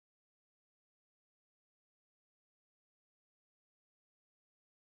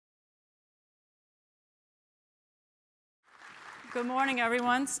Good morning,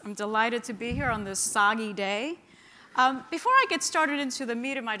 everyone. I'm delighted to be here on this soggy day. Before I get started into the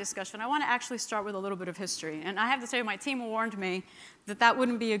meat of my discussion, I want to actually start with a little bit of history. And I have to say, my team warned me that that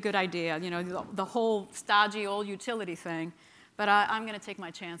wouldn't be a good idea, you know, the whole stodgy old utility thing. But I'm going to take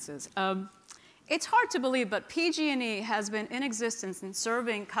my chances. It's hard to believe, but PG&E has been in existence and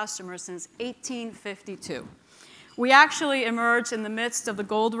serving customers since 1852. We actually emerged in the midst of the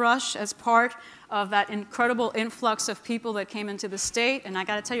gold rush as part of that incredible influx of people that came into the state. And I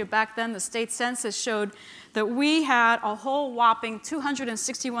got to tell you, back then, the state census showed that we had a whole whopping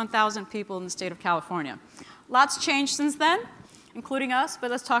 261,000 people in the state of California. Lots changed since then, including us, but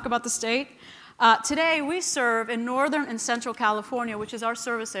let's talk about the state. Today, we serve in Northern and Central California, which is our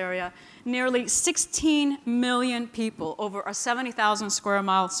service area, nearly 16 million people over a 70,000 square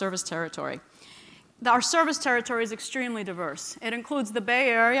mile service territory. Our service territory is extremely diverse. It includes the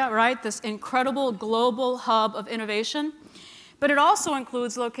Bay Area, right, this incredible global hub of innovation. But it also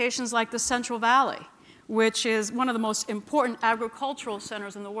includes locations like the Central Valley, which is one of the most important agricultural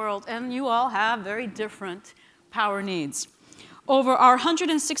centers in the world. And you all have very different power needs. Over our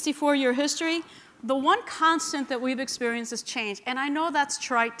 164-year history, the one constant that we've experienced is change. And I know that's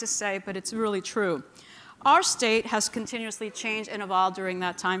trite to say, but it's really true. Our state has continuously changed and evolved during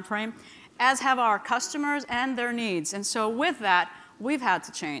that time frame, as have our customers and their needs. And so with that, we've had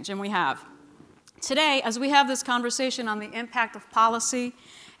to change, and we have. Today, as we have this conversation on the impact of policy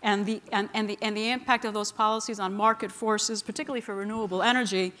and the impact of those policies on market forces, particularly for renewable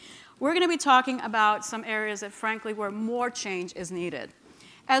energy, we're going to be talking about some areas that, frankly, where more change is needed.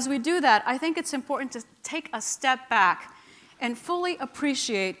 As we do that, I think it's important to take a step back and fully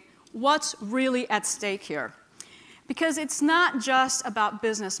appreciate what's really at stake here. Because it's not just about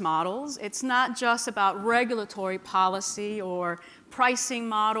business models. It's not just about regulatory policy or pricing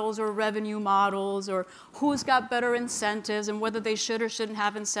models or revenue models or who's got better incentives and whether they should or shouldn't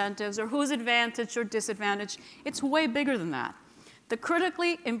have incentives or who's advantaged or disadvantaged. It's way bigger than that. The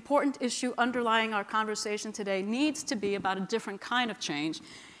critically important issue underlying our conversation today needs to be about a different kind of change.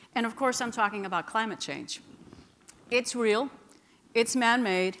 And of course, I'm talking about climate change. It's real. It's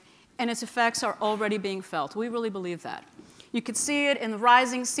man-made. And its effects are already being felt. We really believe that. You could see it in the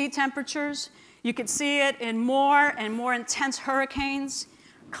rising sea temperatures. You could see it in more and more intense hurricanes.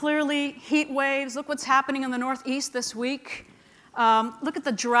 Clearly, heat waves. Look what's happening in the Northeast this week. Look at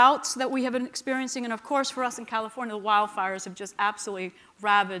the droughts that we have been experiencing. And of course, for us in California, the wildfires have just absolutely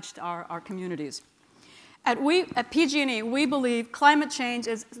ravaged our communities. At PG&E, we believe climate change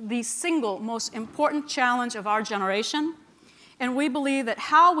is the single most important challenge of our generation. And we believe that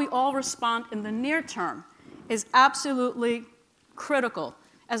how we all respond in the near term is absolutely critical,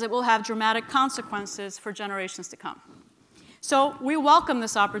 as it will have dramatic consequences for generations to come. So we welcome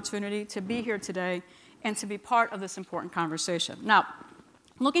this opportunity to be here today and to be part of this important conversation. Now,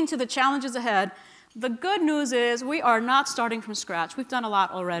 looking to the challenges ahead, the good news is we are not starting from scratch. We've done a lot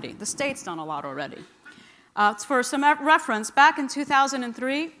already. The state's done a lot already. For some reference, back in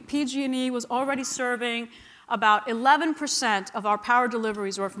 2003, PG&E was already serving about 11% of our power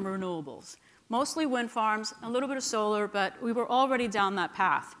deliveries were from renewables, mostly wind farms, a little bit of solar, but we were already down that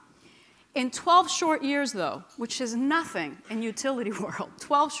path. In 12 short years, though, which is nothing in utility world,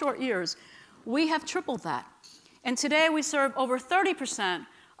 12 short years, we have tripled that. And today we serve over 30%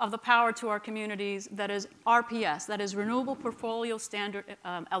 of the power to our communities that is RPS, that is Renewable Portfolio Standard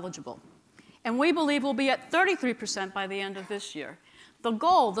eligible. And we believe we'll be at 33% by the end of this year. The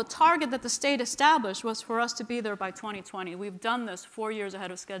goal, the target that the state established was for us to be there by 2020. We've done this 4 years ahead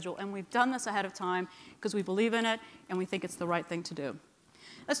of schedule, and we've done this ahead of time because we believe in it and we think it's the right thing to do.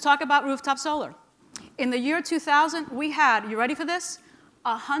 Let's talk about rooftop solar. In the year 2000, we had, you ready for this?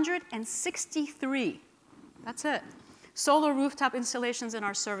 163, that's it, solar rooftop installations in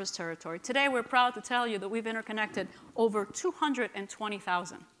our service territory. Today, we're proud to tell you that we've interconnected over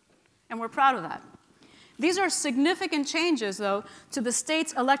 220,000, and we're proud of that. These are significant changes, though, to the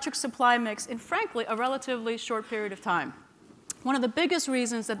state's electric supply mix in, frankly, a relatively short period of time. One of the biggest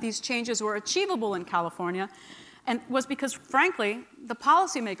reasons that these changes were achievable in California was because, frankly, the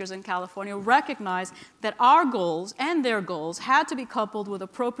policymakers in California recognized that our goals and their goals had to be coupled with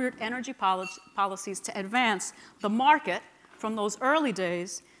appropriate energy policies to advance the market from those early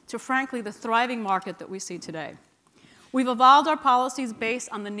days to, frankly, the thriving market that we see today. We've evolved our policies based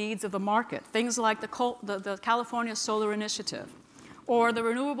on the needs of the market, things like the California Solar Initiative, or the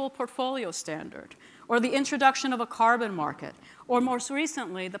Renewable Portfolio Standard, or the introduction of a carbon market, or most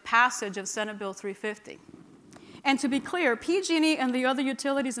recently, the passage of Senate Bill 350. And to be clear, PG&E and the other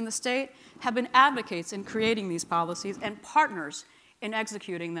utilities in the state have been advocates in creating these policies and partners in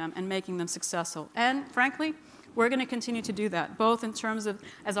executing them and making them successful. And frankly, We're going to continue to do that, both in terms of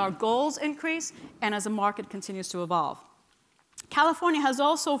as our goals increase and as the market continues to evolve. California has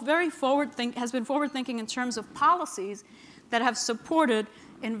also been forward-thinking in terms of policies that have supported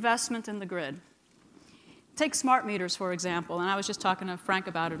investment in the grid. Take smart meters, for example, and I was just talking to Frank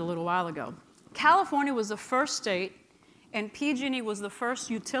about it a little while ago. California was the first state, and PG&E was the first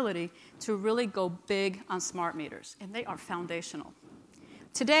utility to really go big on smart meters, and they are foundational.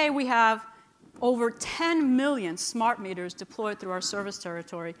 Today, we have over 10 million smart meters deployed through our service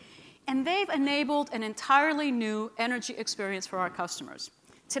territory, and they've enabled an entirely new energy experience for our customers.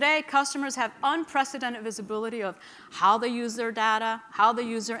 Today, customers have unprecedented visibility of how they use their data, how they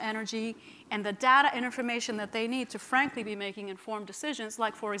use their energy, and the data and information that they need to, frankly, be making informed decisions,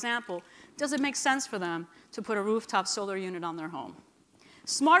 like, for example, does it make sense for them to put a rooftop solar unit on their home?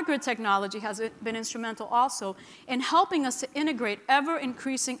 Smart grid technology has been instrumental also in helping us to integrate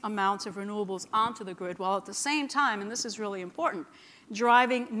ever-increasing amounts of renewables onto the grid, while at the same time, and this is really important,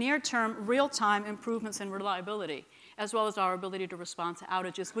 driving near-term, real-time improvements in reliability, as well as our ability to respond to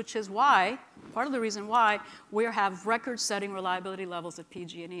outages, which is why, part of the reason why we have record-setting reliability levels at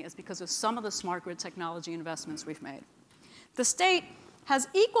PG&E is because of some of the smart grid technology investments we've made. The state has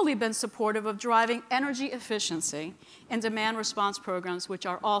equally been supportive of driving energy efficiency and demand response programs, which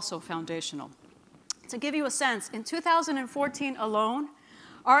are also foundational. To give you a sense, in 2014 alone,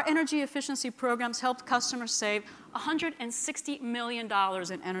 our energy efficiency programs helped customers save $160 million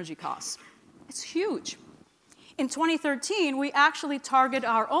in energy costs. It's huge. In 2013, we actually targeted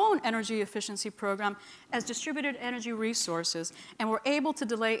our own energy efficiency program as distributed energy resources, and were able to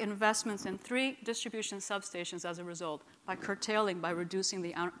delay investments in 3 distribution substations as a result, by reducing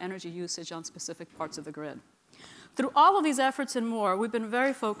the energy usage on specific parts of the grid. Through all of these efforts and more, we've been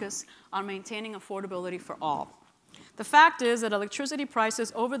very focused on maintaining affordability for all. The fact is that electricity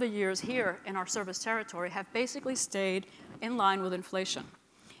prices over the years here in our service territory have basically stayed in line with inflation.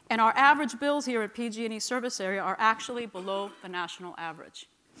 And our average bills here at PG&E service area are actually below the national average.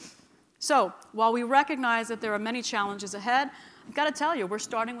 So while we recognize that there are many challenges ahead, I've got to tell you, we're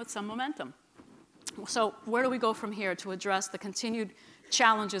starting with some momentum. So where do we go from here to address the continued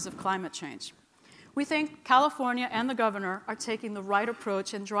challenges of climate change? We think California and the governor are taking the right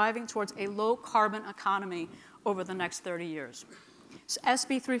approach in driving towards a low-carbon economy over the next 30 years. So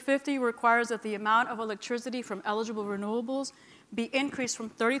SB 350 requires that the amount of electricity from eligible renewables be increased from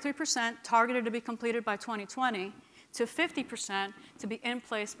 33% targeted to be completed by 2020 to 50% to be in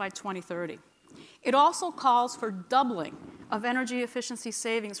place by 2030. It also calls for doubling of energy efficiency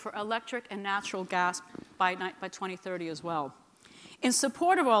savings for electric and natural gas by 2030 as well. In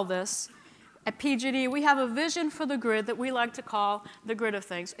support of all this, at PG&E, we have a vision for the grid that we like to call the grid of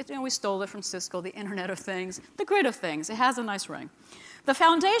things. We stole it from Cisco, the Internet of Things, the grid of things. It has a nice ring. The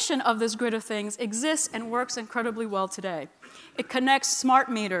foundation of this grid of things exists and works incredibly well today. It connects smart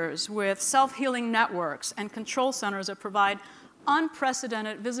meters with self-healing networks and control centers that provide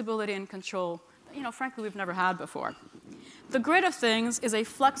unprecedented visibility and control that, frankly, we've never had before. The grid of things is a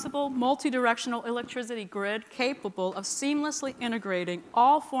flexible, multi-directional electricity grid capable of seamlessly integrating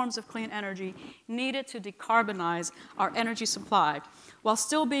all forms of clean energy needed to decarbonize our energy supply, while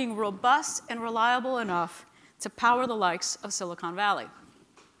still being robust and reliable enough to power the likes of Silicon Valley.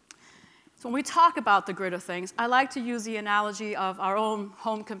 So when we talk about the grid of things, I like to use the analogy of our own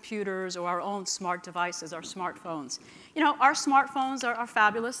home computers or our own smart devices, our smartphones. Our smartphones are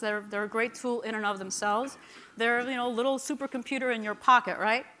fabulous. They're a great tool in and of themselves. They're a little supercomputer in your pocket,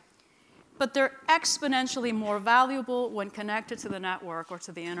 right? But they're exponentially more valuable when connected to the network or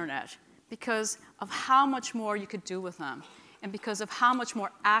to the internet because of how much more you could do with them and because of how much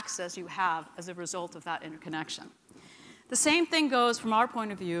more access you have as a result of that interconnection. The same thing goes from our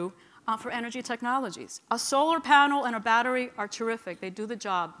point of view for energy technologies. A solar panel and a battery are terrific. They do the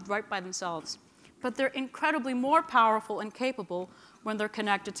job right by themselves. But they're incredibly more powerful and capable when they're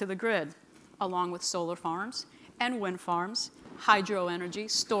connected to the grid, along with solar farms and wind farms, hydro energy,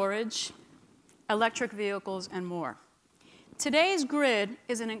 storage, electric vehicles, and more. Today's grid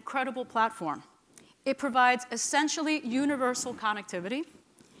is an incredible platform. It provides essentially universal connectivity.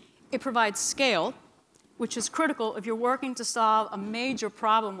 It provides scale, which is critical if you're working to solve a major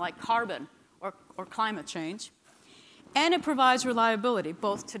problem like carbon or climate change. And it provides reliability,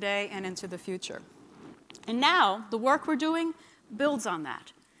 both today and into the future. And now, the work we're doing builds on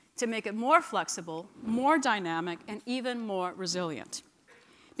that to make it more flexible, more dynamic, and even more resilient.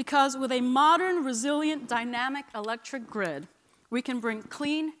 Because with a modern, resilient, dynamic electric grid, we can bring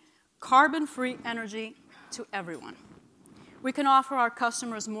clean, carbon-free energy to everyone. We can offer our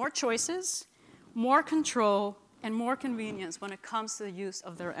customers more choices, more control, and more convenience when it comes to the use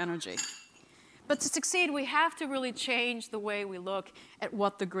of their energy. But to succeed, we have to really change the way we look at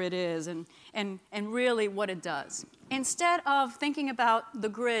what the grid is and really what it does. Instead of thinking about the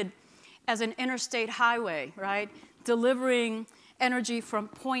grid as an interstate highway, right, delivering energy from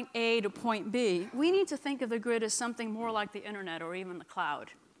point A to point B, we need to think of the grid as something more like the internet or even the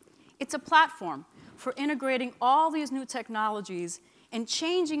cloud. It's a platform for integrating all these new technologies and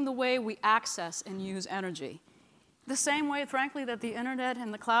changing the way we access and use energy. The same way, frankly, that the internet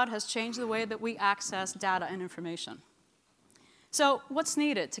and the cloud has changed the way that we access data and information. So what's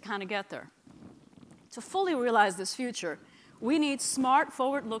needed to kind of get there? To fully realize this future, we need smart,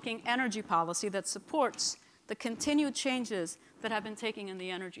 forward-looking energy policy that supports the continued changes that have been taking in the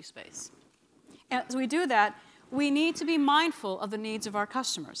energy space. As we do that, we need to be mindful of the needs of our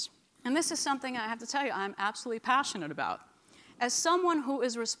customers. And this is something I have to tell you I'm absolutely passionate about. As someone who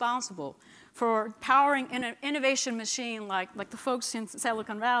is responsible for powering an innovation machine like the folks in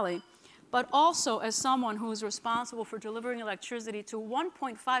Silicon Valley, but also as someone who is responsible for delivering electricity to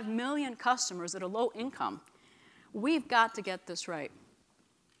 1.5 million customers at a low income, we've got to get this right.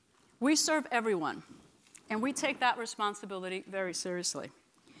 We serve everyone, and we take that responsibility very seriously.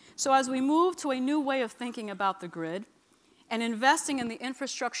 So as we move to a new way of thinking about the grid and investing in the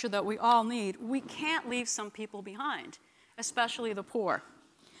infrastructure that we all need, we can't leave some people behind, especially the poor.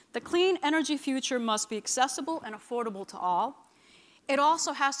 The clean energy future must be accessible and affordable to all. It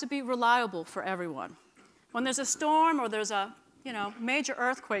also has to be reliable for everyone. When there's a storm or there's a major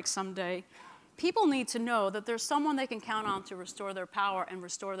earthquake someday, people need to know that there's someone they can count on to restore their power and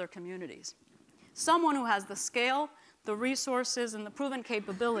restore their communities. Someone who has the scale, the resources, and the proven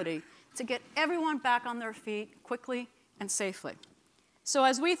capability to get everyone back on their feet quickly and safely. So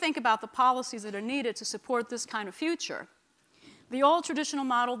as we think about the policies that are needed to support this kind of future, the old traditional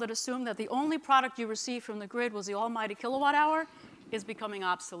model that assumed that the only product you received from the grid was the almighty kilowatt hour is becoming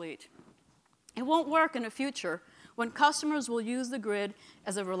obsolete. It won't work in the future when customers will use the grid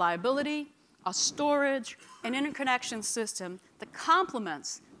as a reliability, a storage, and interconnection system that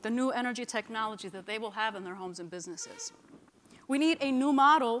complements the new energy technology that they will have in their homes and businesses. We need a new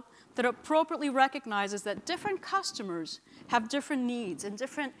model that appropriately recognizes that different customers have different needs and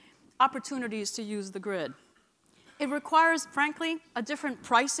different opportunities to use the grid. It requires, frankly, a different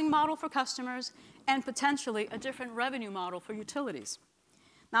pricing model for customers and potentially a different revenue model for utilities.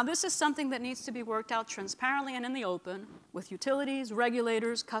 Now, this is something that needs to be worked out transparently and in the open with utilities,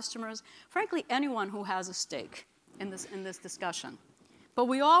 regulators, customers, frankly, anyone who has a stake in this discussion. But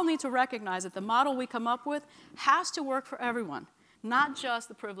we all need to recognize that the model we come up with has to work for everyone, not just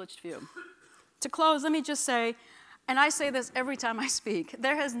the privileged few. To close, let me just say, and I say this every time I speak,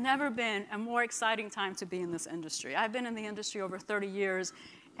 there has never been a more exciting time to be in this industry. I've been in the industry over 30 years,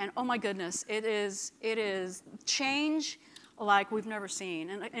 and oh my goodness, it is change like we've never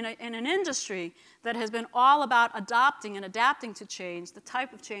seen. In an industry that has been all about adopting and adapting to change, the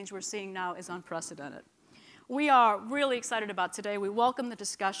type of change we're seeing now is unprecedented. We are really excited about today. We welcome the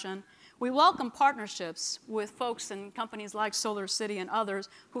discussion. We welcome partnerships with folks and companies like SolarCity and others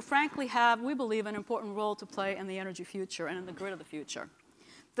who frankly have, we believe, an important role to play in the energy future and in the grid of the future.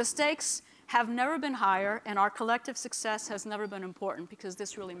 The stakes have never been higher, and our collective success has never been important because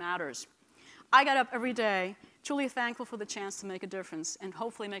this really matters. I get up every day truly thankful for the chance to make a difference and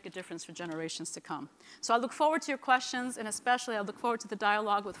hopefully make a difference for generations to come. So I look forward to your questions, and especially I look forward to the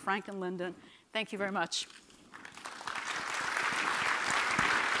dialogue with Frank and Lyndon. Thank you very much.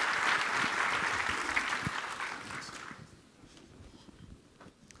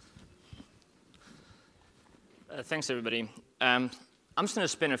 Thanks, everybody. I'm just going to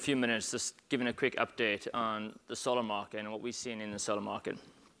spend a few minutes just giving a quick update on the solar market and what we're seeing in the solar market.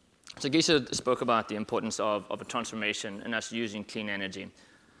 So Geisha spoke about the importance of a transformation and us using clean energy.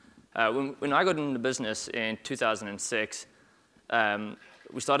 When I got into business in 2006,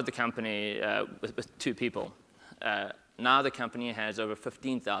 we started the company with 2 people. Now the company has over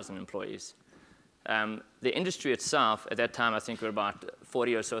 15,000 employees. The industry itself, at that time, I think we were about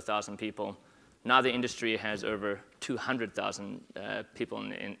 40 or so thousand people. Now the industry has over 200,000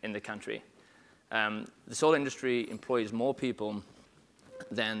 people in the country. The solar industry employs more people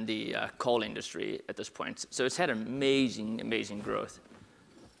than the coal industry at this point. So it's had amazing, amazing growth.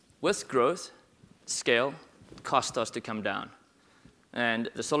 With growth, scale, it costs us to come down. And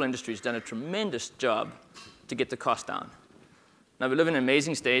the solar industry has done a tremendous job to get the cost down. Now we live in an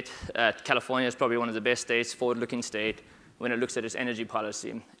amazing state. California is probably one of the best states, forward-looking state, when it looks at its energy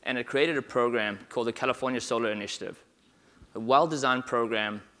policy. And it created a program called the California Solar Initiative, a well-designed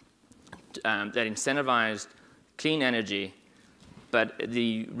program that incentivized clean energy, but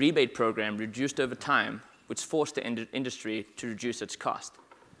the rebate program reduced over time, which forced the industry to reduce its cost.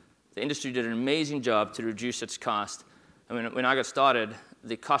 The industry did an amazing job to reduce its cost. And when I got started,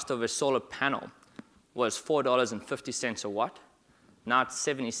 the cost of a solar panel was $4.50 a watt. Now it's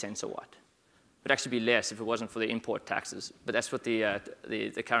 70 cents a watt. It would actually be less if it wasn't for the import taxes, but that's what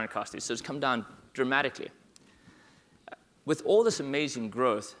the current cost is. So it's come down dramatically. With all this amazing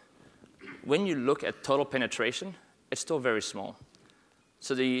growth, when you look at total penetration, it's still very small.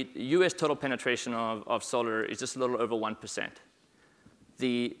 So the US total penetration of solar is just a little over 1%.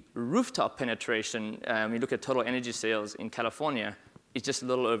 The rooftop penetration, when you look at total energy sales in California, is just a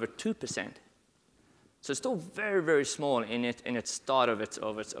little over 2%. So it's still very, very small in its start of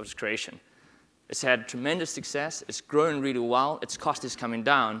its creation. It's had tremendous success. It's grown really well. Its cost is coming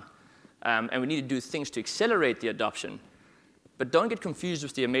down. And we need to do things to accelerate the adoption. But don't get confused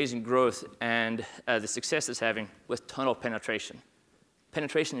with the amazing growth and the success it's having with total penetration.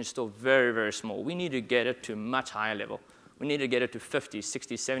 Penetration is still very, very small. We need to get it to a much higher level. We need to get it to 50,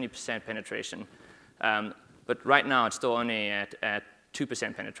 60, 70% penetration. But right now, it's still only at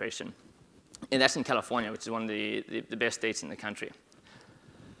 2% penetration. And that's in California, which is one of the best states in the country.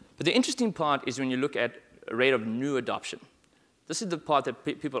 But the interesting part is when you look at a rate of new adoption. This is the part that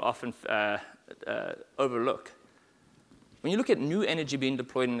people often overlook. When you look at new energy being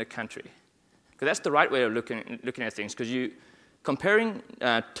deployed in the country, because that's the right way of looking at things, because you comparing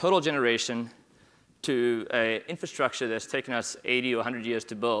total generation to an infrastructure that's taken us 80 or 100 years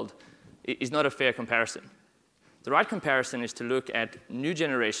to build is not a fair comparison. The right comparison is to look at new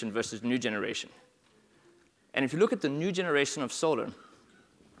generation versus new generation. And if you look at the new generation of solar,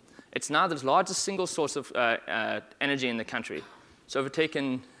 it's now the largest single source of energy in the country. It's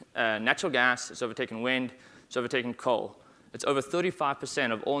overtaken natural gas, it's overtaken wind, it's overtaken coal. It's over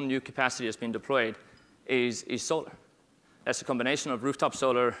 35% of all new capacity that's been deployed is solar. That's a combination of rooftop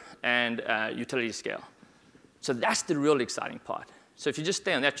solar and utility scale. So that's the really exciting part. So if you just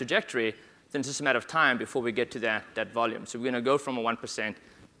stay on that trajectory, then it's just a matter of time before we get to that volume. So we're going to go from a 1%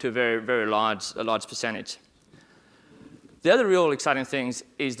 to a very, very large percentage. The other real exciting things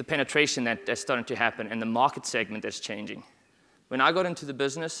is the penetration that's starting to happen and the market segment that's changing. When I got into the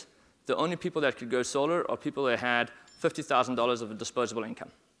business, the only people that could go solar are people that had $50,000 of disposable income.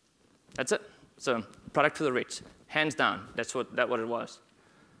 That's it. So product for the rich, hands down. That's what it was.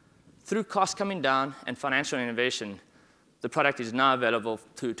 Through cost coming down and financial innovation, the product is now available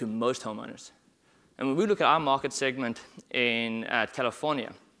to most homeowners. And when we look at our market segment in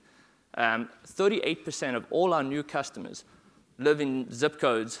California, 38% of all our new customers live in zip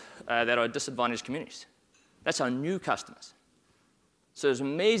codes that are disadvantaged communities. That's our new customers. So it's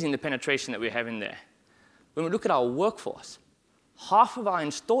amazing the penetration that we have in there. When we look at our workforce, half of our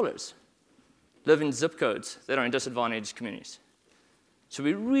installers live in zip codes that are in disadvantaged communities. So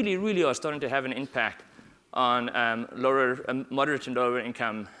we really, really are starting to have an impact on moderate and lower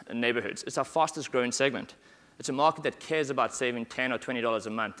income neighborhoods. It's our fastest growing segment. It's a market that cares about saving $10 or $20 a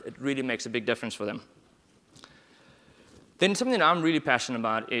month. It really makes a big difference for them. Then something that I'm really passionate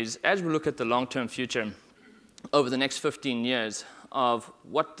about is as we look at the long-term future over the next 15 years of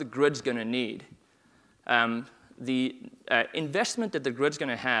what the grid's going to need, the investment that the grid's going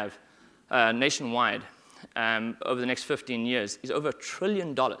to have nationwide over the next 15 years is over $1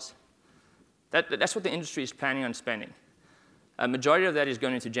 trillion. That's what the industry is planning on spending. A majority of that is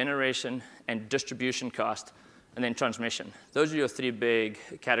going into generation and distribution cost, and then transmission. Those are your three big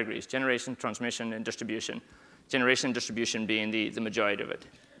categories: generation, transmission, and distribution. Generation and distribution being the majority of it.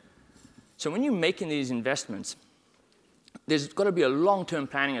 So when you're making these investments, there's got to be a long-term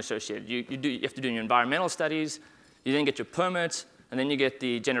planning associated. You have to do your environmental studies, you then get your permits, and then you get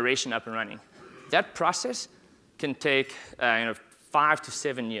the generation up and running. That process can take 5 to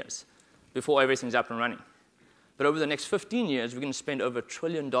 7 years before everything's up and running. But over the next 15 years, we're going to spend over $1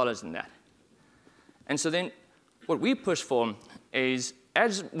 trillion in that. And so then what we push for is,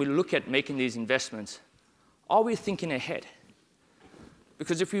 as we look at making these investments, are we thinking ahead?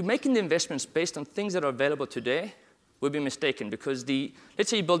 Because if we're making the investments based on things that are available today, we'll be mistaken. Because let's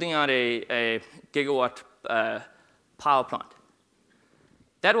say you're building out a gigawatt power plant.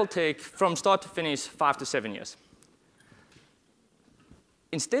 That will take, from start to finish, 5 to 7 years.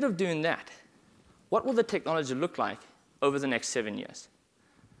 Instead of doing that, what will the technology look like over the next 7 years?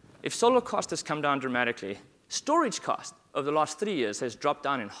 If solar cost has come down dramatically, storage cost over the last 3 years has dropped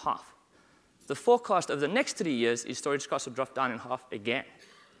down in half. The forecast of the next 3 years is storage costs will drop down in half again.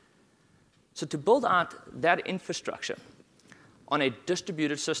 So to build out that infrastructure on a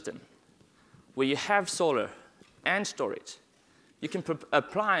distributed system where you have solar and storage, you can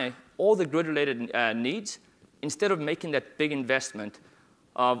apply all the grid-related needs instead of making that big investment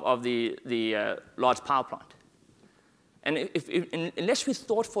of the large power plant. And unless we're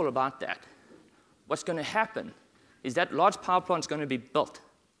thoughtful about that, what's going to happen is that large power plant is going to be built.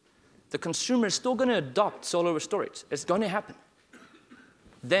 The consumer is still going to adopt solar with storage. It's going to happen.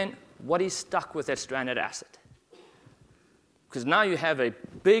 Then what is stuck with that stranded asset? Because now you have a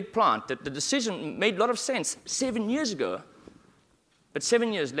big plant that the decision made a lot of sense 7 years ago, but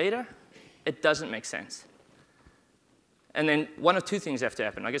 7 years later, it doesn't make sense. And then one of two things have to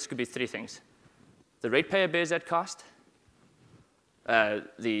happen. I guess it could be three things. The ratepayer bears that cost.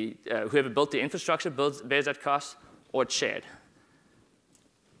 Whoever built the infrastructure bears that cost, or it's shared.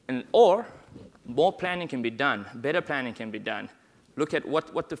 Or more planning can be done, better planning can be done. Look at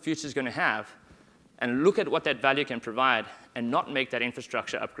what the future is going to have, and look at what that value can provide, and not make that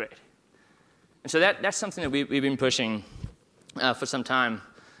infrastructure upgrade. And so that's something that we've been pushing for some time.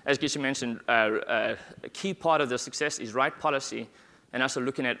 As Geisha mentioned, a key part of the success is right policy, and also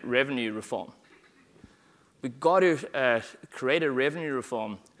looking at revenue reform. We've got to create a revenue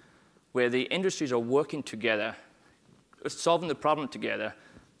reform where the industries are working together, solving the problem together,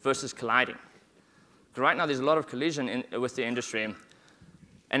 versus colliding. Right now, there's a lot of collision with the industry, and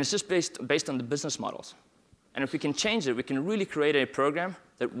it's just based on the business models. And if we can change it, we can really create a program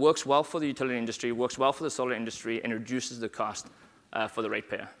that works well for the utility industry, works well for the solar industry, and reduces the cost for the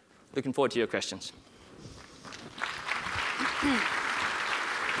ratepayer. Looking forward to your questions.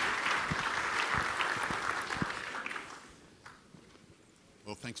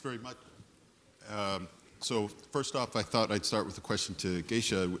 Well, thanks very much. So first off, I thought I'd start with a question to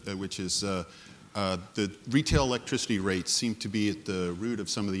Geisha, which is the retail electricity rates seem to be at the root of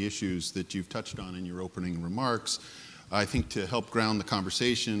some of the issues that you've touched on in your opening remarks. I think to help ground the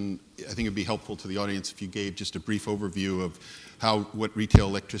conversation, I think it'd be helpful to the audience if you gave just a brief overview of what retail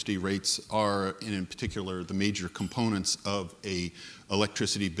electricity rates are, and in particular, the major components of a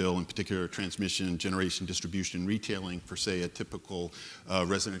electricity bill, in particular transmission, generation, distribution, retailing for, say, a typical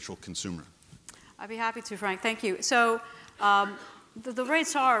residential consumer. I'd be happy to, Frank. Thank you. So the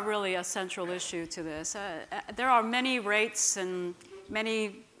rates are really a central issue to this. There are many rates and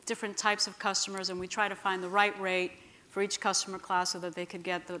many different types of customers, and we try to find the right rate for each customer class so that they could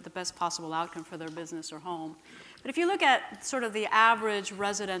get the best possible outcome for their business or home. But if you look at sort of the average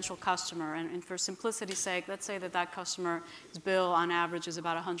residential customer, and for simplicity's sake, let's say that customer's bill on average is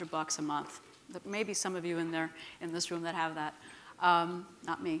about $100 a month. Maybe some of you in this room that have that,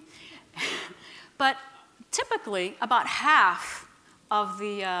 not me. But typically, about half of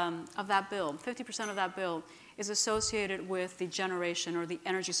that bill, 50% of that bill, is associated with the generation or the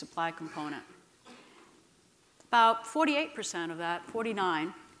energy supply component. About 48% of that,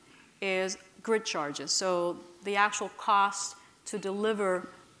 49, is grid charges. So the actual cost to deliver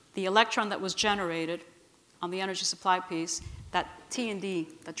the electron that was generated on the energy supply piece, that T&D,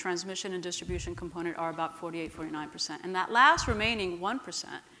 the transmission and distribution component, are about 48, 49%. And that last remaining 1%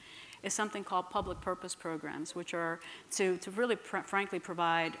 is something called public purpose programs, which are to really, frankly,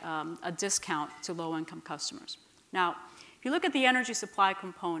 provide a discount to low-income customers. Now, if you look at the energy supply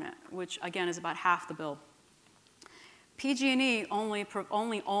component, which, again, is about half the bill, PG&E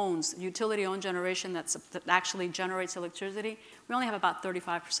only owns utility-owned generation that actually generates electricity. We only have about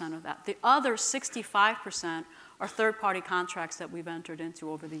 35% of that. The other 65% are third-party contracts that we've entered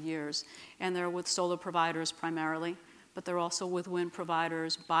into over the years, and they're with solar providers primarily, but they're also with wind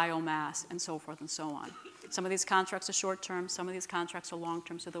providers, biomass, and so forth and so on. Some of these contracts are short-term, some of these contracts are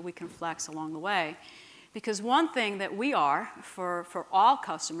long-term, so that we can flex along the way. Because one thing that we are for all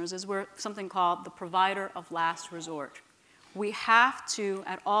customers is we're something called the provider of last resort. We have to,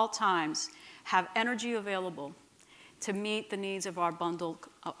 at all times, have energy available to meet the needs of our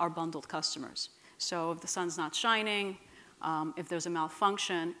bundled customers. So if the sun's not shining, if there's a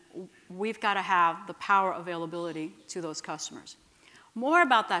malfunction, we've got to have the power availability to those customers. More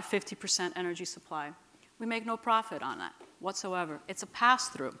about that 50% energy supply. We make no profit on that whatsoever. It's a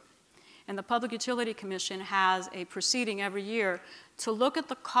pass-through. And the Public Utility Commission has a proceeding every year to look at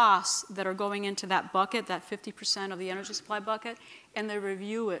the costs that are going into that bucket, that 50% of the energy supply bucket, and they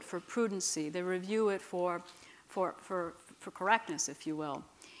review it for prudency. They review it for correctness, if you will.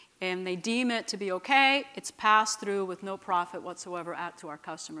 And they deem it to be okay. It's passed through with no profit whatsoever out to our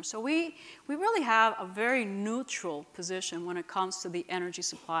customers. So we really have a very neutral position when it comes to the energy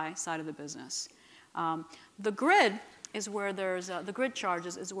supply side of the business. The grid is where there's, the grid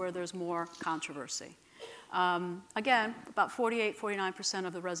charges is where there's more controversy. Again, about 48, 49%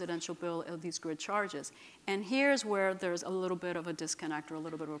 of the residential bill are these grid charges. And here's where there's a little bit of a disconnect or a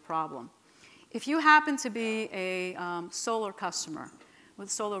little bit of a problem. If you happen to be a solar customer with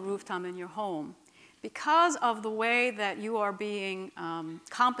solar rooftop in your home, because of the way that you are being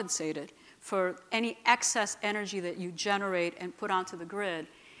compensated for any excess energy that you generate and put onto the grid,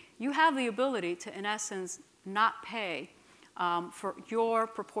 you have the ability to, in essence, not pay for your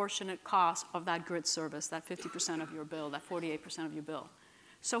proportionate cost of that grid service, that 50% of your bill, that 48% of your bill.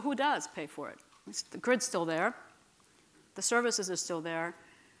 So who does pay for it? The grid's still there. The services are still there.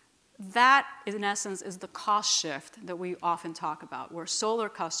 That, in essence, is the cost shift that we often talk about, where solar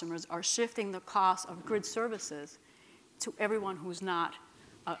customers are shifting the cost of grid services to everyone who's not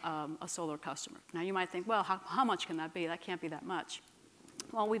a solar customer. Now, you might think, well, how much can that be? That can't be that much.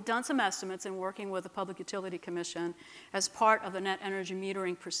 Well, we've done some estimates in working with the Public Utility Commission as part of the net energy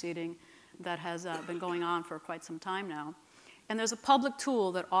metering proceeding that has been going on for quite some time now. And there's a public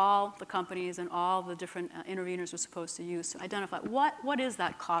tool that all the companies and all the different interveners are supposed to use to identify what is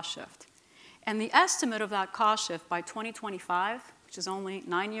that cost shift. And the estimate of that cost shift by 2025, which is only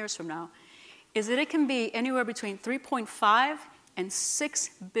 9 years from now, is that it can be anywhere between $3.5 and $6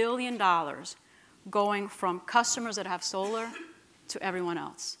 billion going from customers that have solar to everyone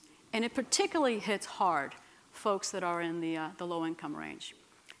else. And it particularly hits hard folks that are in the low-income range.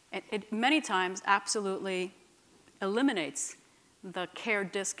 It many times absolutely eliminates the care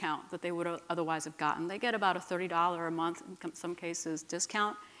discount that they would otherwise have gotten. They get about a $30 a month, in some cases,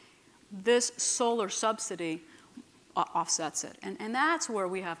 discount. This solar subsidy offsets it. And that's where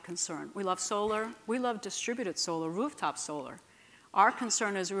we have concern. We love solar. We love distributed solar, rooftop solar. Our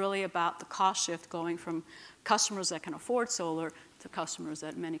concern is really about the cost shift going from customers that can afford solar to customers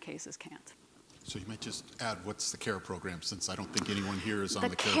that in many cases can't. So you might just add, what's the CARE program, since I don't think anyone here is on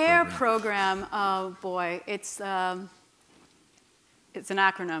the CARE program, oh boy, it's an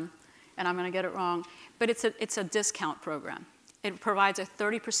acronym, and I'm going to get it wrong, but it's a discount program. It provides a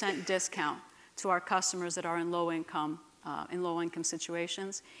 30% discount to our customers that are in low income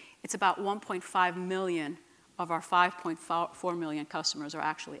situations. It's about 1.5 million of our 5.4 million customers are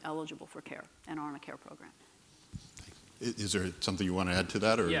actually eligible for CARE and are on a CARE program. Is there something you want to add to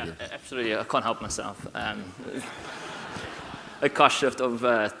that? Or yeah, absolutely. I can't help myself. A cost shift of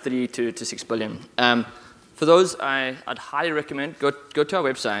 3 to 6 billion. For those, I'd highly recommend go to our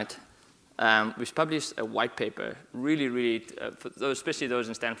website. We've published a white paper, really, for those, especially those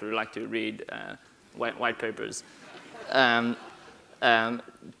in Stanford who like to read white papers,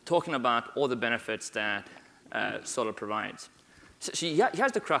 talking about all the benefits that solar provides. So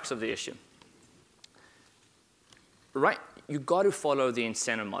here's the crux of the issue. Right, you got to follow the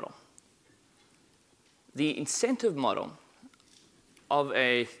incentive model. The incentive model of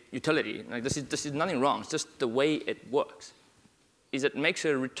a utility, like this is nothing wrong, it's just the way it works, is it makes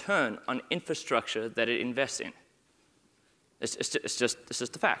a return on infrastructure that it invests in. It's just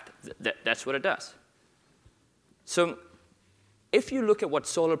the fact. That's what it does. So if you look at what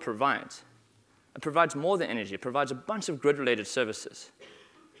solar provides, it provides more than energy. It provides a bunch of grid-related services.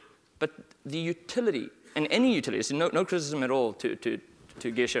 But the utility, and any utility, so no criticism at all to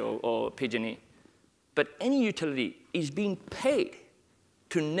Geisha or PG&E, but any utility is being paid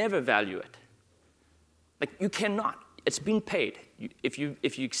to never value it. Like, you cannot. It's been paid. If you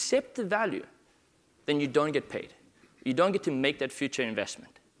accept the value, then you don't get paid. You don't get to make that future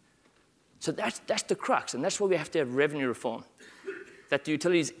investment. So that's the crux, and that's why we have to have revenue reform, that the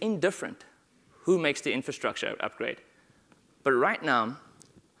utility is indifferent who makes the infrastructure upgrade. But right now,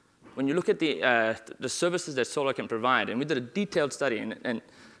 when you look at the services that solar can provide, and we did a detailed study, and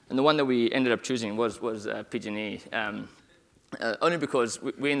the one that we ended up choosing was PG&E, only because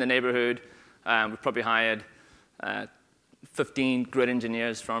we're in the neighborhood. We've probably hired 15 grid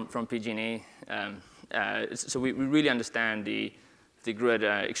engineers from PG&E. So we really understand the grid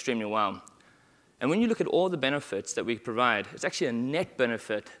extremely well. And when you look at all the benefits that we provide, it's actually a net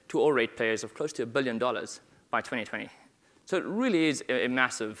benefit to all ratepayers of close to $1 billion by 2020. So it really is a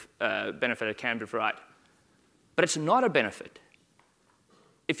massive benefit that can be provided. But it's not a benefit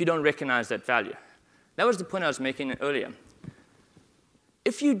if you don't recognize that value. That was the point I was making earlier.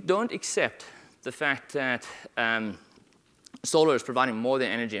 If you don't accept the fact that solar is providing more than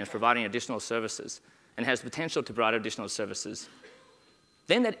energy and is providing additional services and has potential to provide additional services,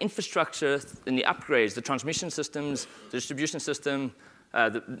 then that infrastructure and the upgrades, the transmission systems, the distribution system,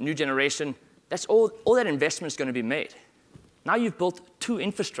 the new generation, that's all that investment is going to be made. Now you've built two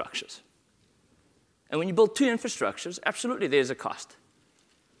infrastructures. And when you build two infrastructures, absolutely there's a cost.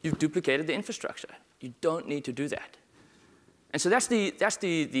 You've duplicated the infrastructure. You don't need to do that. And so that's the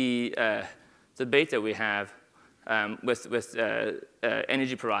debate that we have with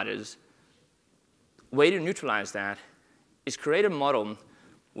energy providers. Way to neutralize that is create a model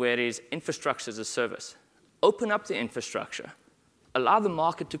where it is infrastructure as a service. Open up the infrastructure. Allow the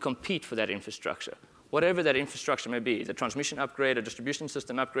market to compete for that infrastructure. whatever that infrastructure may be, the transmission upgrade, a distribution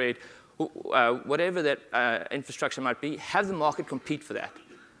system upgrade, whatever that infrastructure might be, have the market compete for that.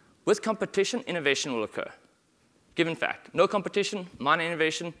 With competition, innovation will occur. Given fact, no competition, minor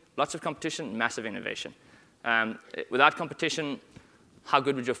innovation, lots of competition, massive innovation. Without competition, how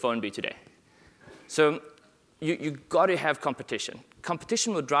good would your phone be today? So you've got to have competition.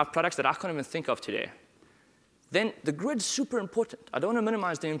 Competition will drive products that I can't even think of today. Then the grid's super important. I don't want to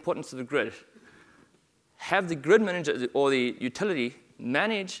minimize the importance of the grid. Have the grid manager or the utility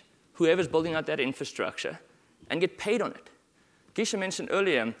manage whoever's building out that infrastructure and get paid on it. Geisha mentioned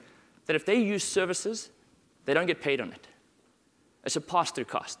earlier that if they use services, they don't get paid on it. It's a pass-through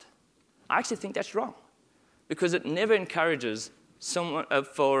cost. I actually think that's wrong because it never encourages someone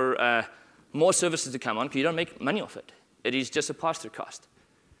for more services to come on because you don't make money off it. It is just a pass-through cost.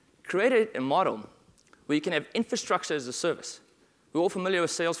 Create a model where you can have infrastructure as a service. We're all familiar with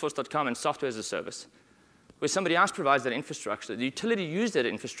Salesforce.com and software as a service, where somebody else provides that infrastructure. The utility uses that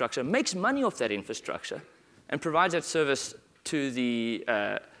infrastructure, makes money off that infrastructure, and provides that service to the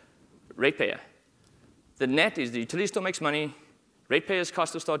ratepayer. The net is the utility still makes money, ratepayers'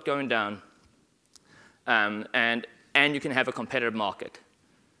 costs will start going down, and you can have a competitive market.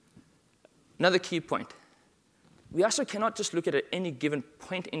 Another key point. We also cannot just look at any given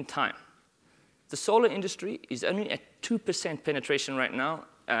point in time. The solar industry is only at 2% penetration right now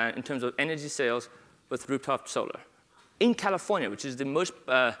in terms of energy sales with rooftop solar. In California, which is the most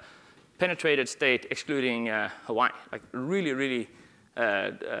penetrated state excluding Hawaii, like really, really,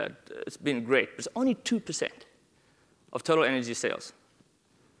 it's been great. It's only 2% of total energy sales.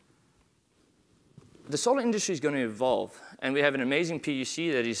 The solar industry is going to evolve, and we have an amazing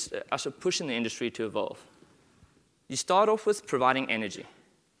PUC that is also pushing the industry to evolve. You start off with providing energy.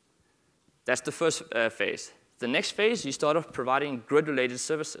 That's the first phase. The next phase, you start off providing grid-related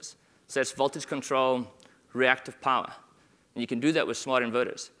services. So that's voltage control, reactive power. And you can do that with smart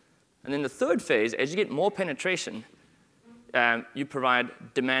inverters. And then the third phase, as you get more penetration, you provide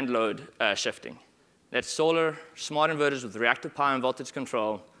demand load shifting. That's solar, smart inverters with reactive power and voltage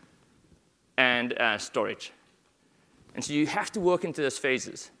control, and storage. And so you have to work into those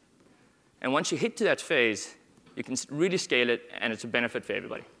phases. And once you hit to that phase, you can really scale it, and it's a benefit for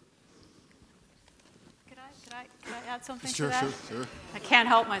everybody. Can I add something Sure, to that? sure. I can't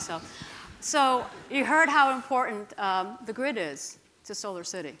help myself. So you heard how important the grid is to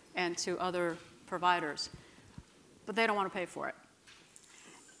SolarCity and to other providers, but they don't want to pay for it.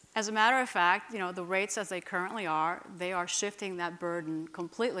 As a matter of fact, the rates as they currently are, they are shifting that burden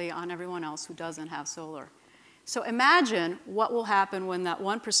completely on everyone else who doesn't have solar. So imagine what will happen when that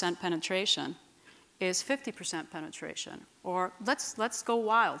 1% penetration is 50% penetration. Or let's go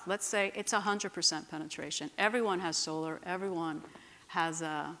wild. Let's say it's 100% penetration. Everyone has solar. Everyone has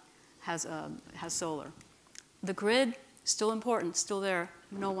solar. The grid, still important, still there.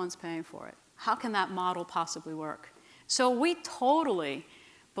 No one's paying for it. How can that model possibly work? So we totally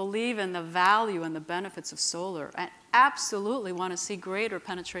believe in the value and the benefits of solar and absolutely want to see greater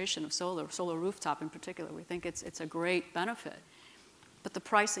penetration of solar rooftop in particular. We think it's a great benefit. But the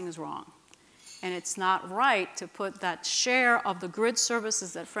pricing is wrong. And it's not right to put that share of the grid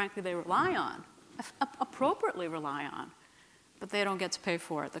services that, frankly, they rely on, appropriately rely on, but they don't get to pay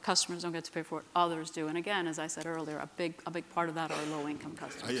for it. The customers don't get to pay for it. Others do. And again, as I said earlier, a big part of that are low-income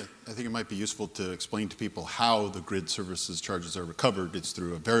customers. I think it might be useful to explain to people how the grid services charges are recovered. It's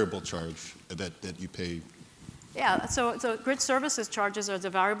through a variable charge that you pay. Yeah, so grid services charges are the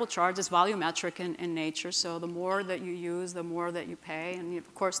variable charge. It's volumetric in nature. So the more that you use, the more that you pay. And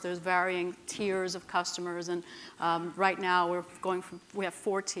of course, there's varying tiers of customers. And right now, we have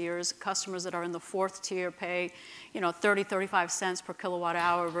 4 tiers. Customers that are in the 4th tier pay, 30, 35 cents per kilowatt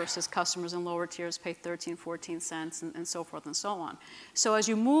hour versus customers in lower tiers pay 13, 14 cents, and so forth and so on. So as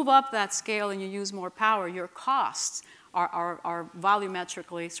you move up that scale and you use more power, your costs are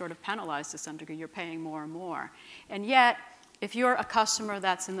volumetrically sort of penalized to some degree. You're paying more and more. And yet, if you're a customer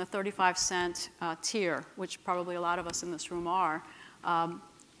that's in the 35-cent tier, which probably a lot of us in this room are,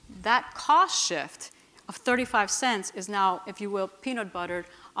 that cost shift of 35 cents is now, if you will, peanut buttered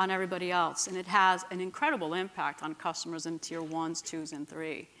on everybody else. And it has an incredible impact on customers in tier 1s, 2s, and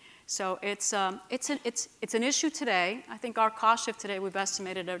 3. So it's an issue today. I think our cost shift today, we've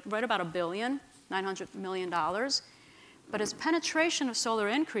estimated at right about $900 million. But as penetration of solar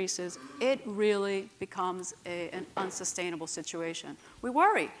increases, it really becomes an unsustainable situation. We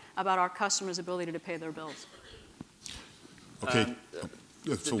worry about our customers' ability to pay their bills. Okay.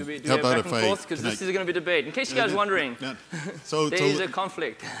 So do we how have about back if and forth? Because this is going to be debate. In case you guys are wondering, there is a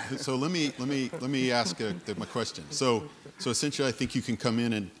conflict. So let me ask my question. So essentially, I think you can come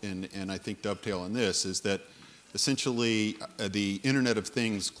in and I think dovetail on this is that essentially the Internet of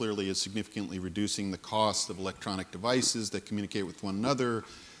Things clearly is significantly reducing the cost of electronic devices that communicate with one another.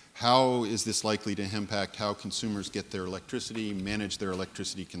 How is this likely to impact how consumers get their electricity, manage their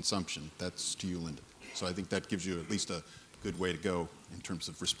electricity consumption? That's to you, Lyndon. So I think that gives you at least a good way to go in terms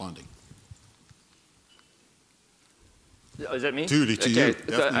of responding. Oh, is that me? To you, okay.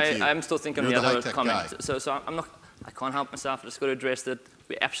 definitely to you. I'm still thinking You're on the other high-tech comment. guy. So I can't help myself. I just got to address that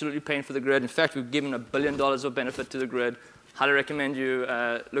we're absolutely paying for the grid. In fact, we've given $1 billion of benefit to the grid. Highly recommend you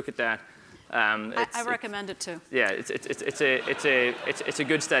look at that. I recommend it too. Yeah, it's a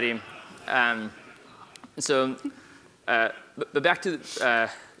good study. But back to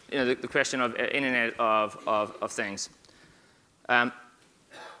the question of Internet of Things.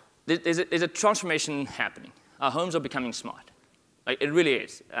 There's a transformation happening. Our homes are becoming smart. Like, it really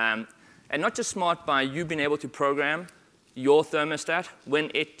is. And not just smart by you being able to program your thermostat when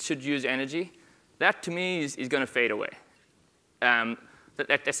it should use energy. That, to me, is going to fade away.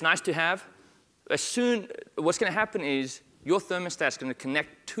 That's nice to have. What's going to happen is your thermostat's going to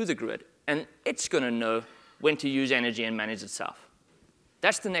connect to the grid, and it's going to know when to use energy and manage itself.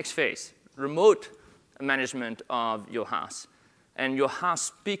 That's the next phase, remote management of your house, and your house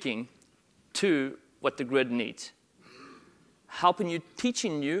speaking to what the grid needs, helping you,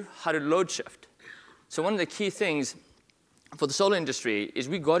 teaching you how to load shift. So one of the key things for the solar industry is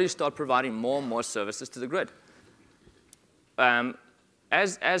we've got to start providing more and more services to the grid.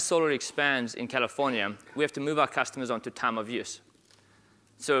 As solar expands in California, we have to move our customers onto time of use.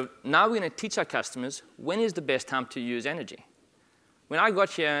 So now we're going to teach our customers when is the best time to use energy. When I got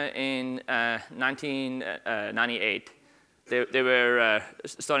here in 1998, they were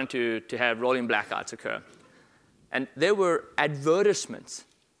starting to have rolling blackouts occur. And there were advertisements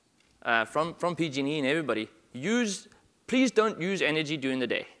from PG&E and everybody, please don't use energy during the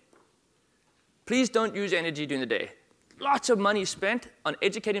day. Please don't use energy during the day. Lots of money spent on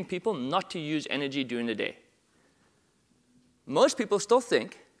educating people not to use energy during the day. Most people still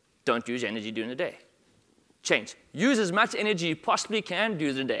think, don't use energy during the day. Change. Use as much energy you possibly can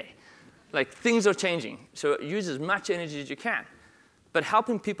during the day. Like, things are changing, so use as much energy as you can. But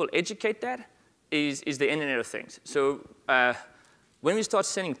helping people educate that is the Internet of Things. So when we start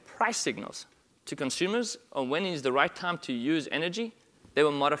sending price signals to consumers on when is the right time to use energy, they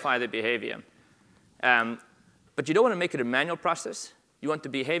will modify their behavior. But you don't want to make it a manual process. You want the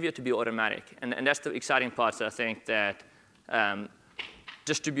behavior to be automatic. And that's the exciting parts that I think that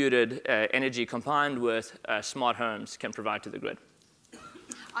distributed energy combined with smart homes can provide to the grid.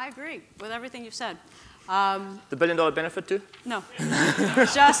 I agree with everything you've said. The $1 billion benefit too? No,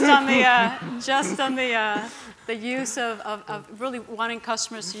 just on the use of really wanting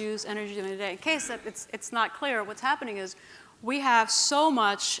customers to use energy during the day. In case that it's not clear, what's happening is we have so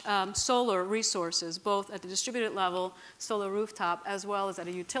much solar resources, both at the distributed level, solar rooftop, as well as at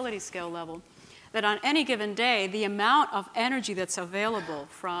a utility scale level, that on any given day, the amount of energy that's available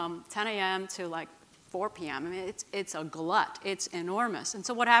from 10 a.m. to like 4 p.m., I mean, it's a glut. It's enormous. And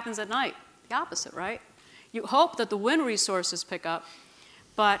so what happens at night? The opposite, right? You hope that the wind resources pick up,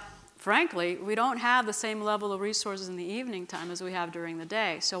 but frankly, we don't have the same level of resources in the evening time as we have during the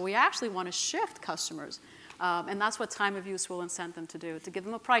day. So we actually want to shift customers. And that's what time of use will incent them to do, to give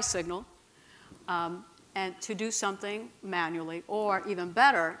them a price signal and to do something manually, or even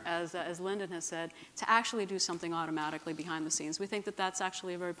better, as Lyndon has said, to actually do something automatically behind the scenes. We think that that's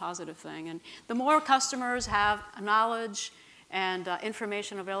actually a very positive thing. And the more customers have knowledge and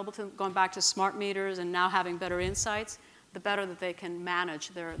information available to them, going back to smart meters and now having better insights, the better that they can manage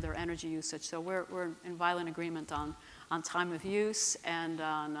their energy usage. So we're in violent agreement on time of use and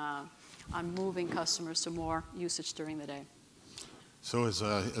on moving customers to more usage during the day. So as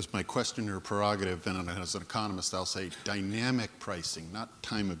my questioner prerogative, and as an economist, I'll say dynamic pricing, not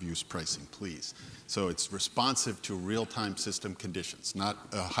time of use pricing, please. So it's responsive to real-time system conditions, not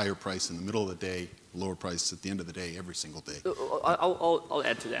a higher price in the middle of the day, lower price at the end of the day, every single day. I'll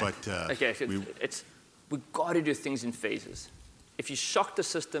add to that. But okay, we've got to do things in phases. If you shock the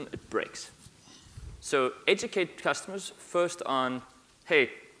system, it breaks. So educate customers first on,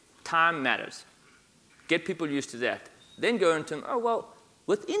 hey, time matters. Get people used to that. Then go into, oh, well,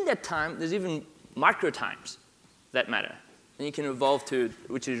 within that time, there's even micro times that matter. And you can evolve to,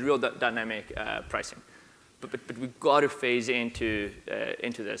 which is real dynamic pricing. But we've got to phase into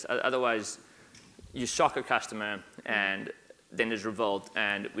this. Otherwise, you shock a customer, and then there's revolt,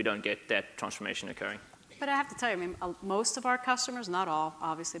 and we don't get that transformation occurring. But I have to tell you, I mean, most of our customers, not all,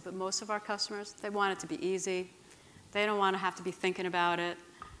 obviously, but most of our customers, they want it to be easy. They don't want to have to be thinking about it.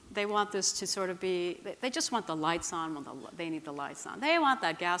 They want this to sort of be, they just want the lights on when they need the lights on. They want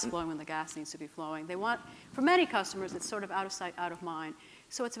that gas flowing when the gas needs to be flowing. They want, for many customers, it's sort of out of sight, out of mind.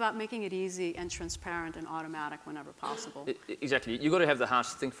 So it's about making it easy and transparent and automatic whenever possible. Exactly. You've got to have the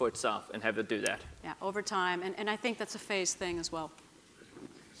house think for itself and have it do that. Yeah, over time. And I think that's a phased thing as well.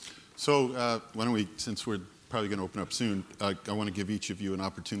 So why don't we, since we're probably going to open up soon, I want to give each of you an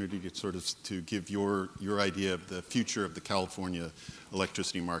opportunity to sort of to give your idea of the future of the California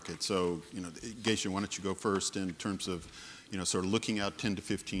electricity market. So, Geisha, why don't you go first in terms of, sort of looking out 10 to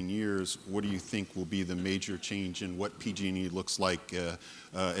 15 years, what do you think will be the major change in what PG&E looks like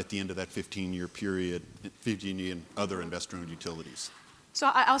at the end of that 15-year period, PG&E and other investor-owned utilities?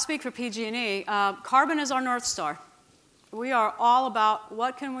 So I'll speak for PG&E. Carbon is our North Star. We are all about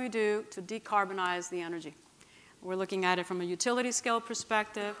what can we do to decarbonize the energy. We're looking at it from a utility scale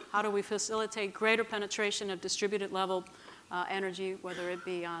perspective. How do we facilitate greater penetration of distributed level energy, whether it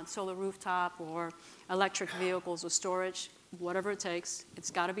be on solar rooftop or electric vehicles or storage, whatever it takes.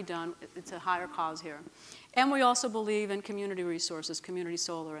 It's got to be done. It's a higher cause here. And we also believe in community resources, community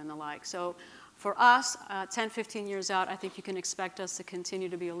solar and the like. So for us, 10, 15 years out, I think you can expect us to continue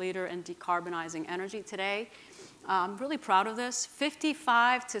to be a leader in decarbonizing energy. Today, I'm really proud of this.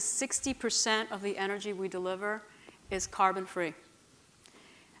 55 to 60% of the energy we deliver is carbon-free.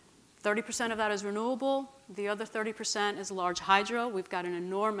 30% of that is renewable. The other 30% is large hydro. We've got an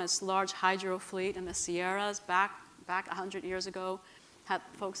enormous large hydro fleet in the Sierras. Back 100 years ago,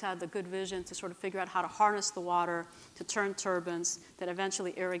 folks had the good vision to sort of figure out how to harness the water to turn turbines that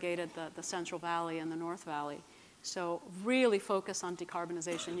eventually irrigated the Central Valley and the North Valley. So really focus on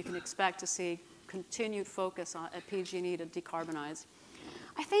decarbonization. You can expect to see continued focus at PG&E to decarbonize.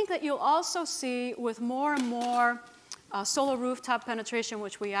 I think that you'll also see with more and more solar rooftop penetration,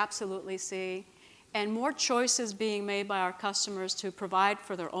 which we absolutely see, and more choices being made by our customers to provide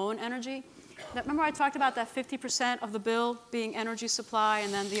for their own energy. Remember I talked about that 50% of the bill being energy supply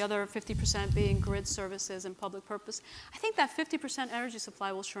and then the other 50% being grid services and public purpose? I think that 50% energy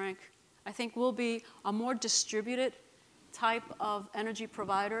supply will shrink. I think we'll be a more distributed type of energy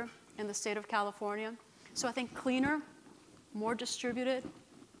provider in the state of California. So I think cleaner, more distributed,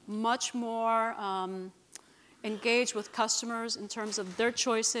 much more engaged with customers in terms of their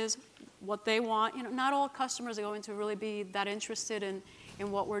choices, what they want. Not all customers are going to really be that interested in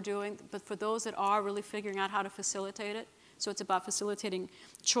what we're doing, but for those that are, really figuring out how to facilitate it. So it's about facilitating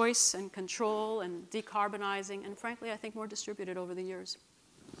choice and control and decarbonizing, and frankly, I think more distributed over the years.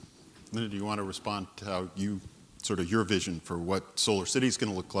 Lyndon, do you want to respond to how your vision for what SolarCity is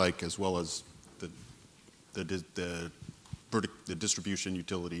going to look like, as well as the distribution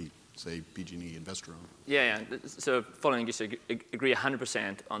utility, say PG&E investor-owned? Yeah. So following Geisha, agree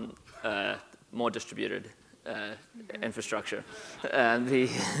 100% on more distributed infrastructure. I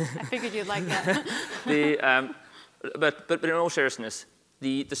figured you'd like that. But in all seriousness,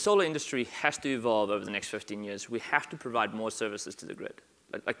 the solar industry has to evolve over the next 15 years. We have to provide more services to the grid.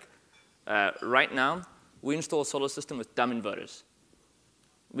 Right now, we install a solar system with dumb inverters.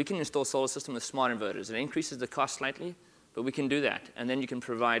 We can install a solar system with smart inverters. It increases the cost slightly, but we can do that. And then you can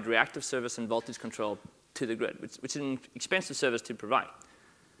provide reactive service and voltage control to the grid, which is an expensive service to provide.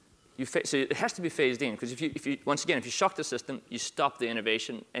 So it has to be phased in, because if you shock the system, you stop the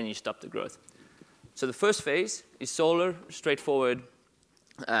innovation and you stop the growth. So the first phase is solar, straightforward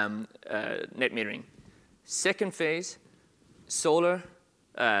net metering. Second phase, solar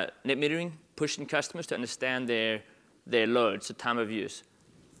net metering, pushing customers to understand their loads, the time of use.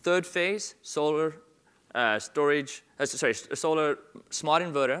 Third phase, solar solar smart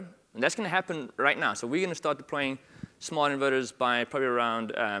inverter, and that's going to happen right now. So we're going to start deploying smart inverters by probably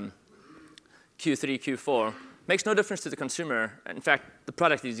around Q3, Q4. Makes no difference to the consumer. In fact, the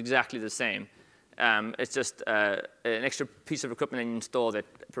product is exactly the same. It's just an extra piece of equipment that you install that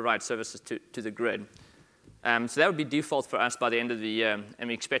provides services to the grid. So that would be default for us by the end of the year, and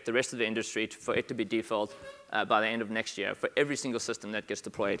we expect the rest of the industry for it to be default by the end of next year for every single system that gets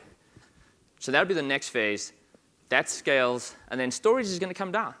deployed. So that would be the next phase. That scales, and then storage is going to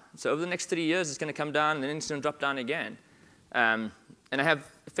come down. So over the next 3 years, it's going to come down, and then it's going to drop down again. And I have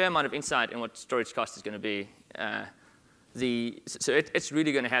a fair amount of insight in what storage cost is going to be. So it's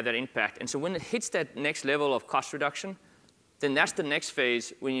really going to have that impact. And so when it hits that next level of cost reduction, then that's the next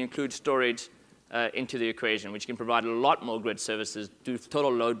phase when you include storage into the equation, which can provide a lot more grid services, do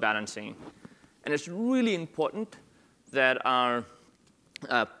total load balancing. And it's really important that our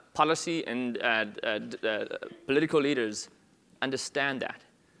policy and political leaders understand that.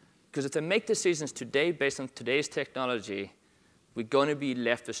 Because if they make decisions today based on today's technology, we're going to be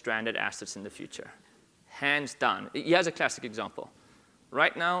left with stranded assets in the future. Hands down. Here's a classic example.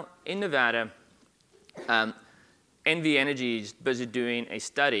 Right now, in Nevada, NV Energy is busy doing a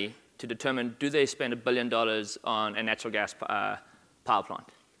study to determine, do they spend $1 billion on a natural gas power plant?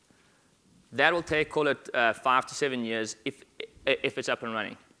 That will take, call it 5 to 7 years if it's up and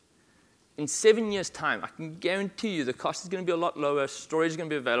running. In 7 years' time, I can guarantee you the cost is going to be a lot lower, storage is going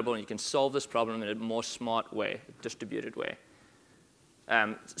to be available, and you can solve this problem in a more smart way, distributed way.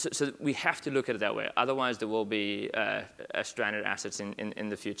 So we have to look at it that way. Otherwise, there will be stranded assets in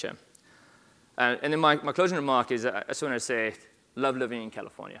the future. And then my closing remark is I just want to say, love living in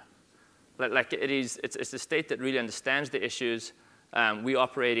California. It's a state that really understands the issues. We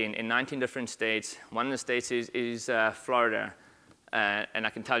operate in 19 different states. One of the states is Florida. And I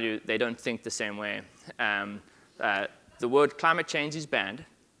can tell you, they don't think the same way. The word climate change is banned.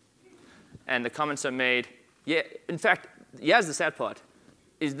 And the comments are made, yeah, in fact, here's the sad part,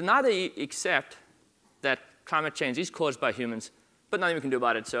 is now they accept that climate change is caused by humans, but nothing we can do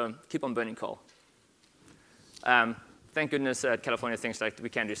about it, so keep on burning coal. Thank goodness California thinks like we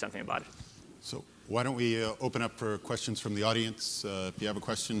can do something about it. So why don't we open up for questions from the audience? If you have a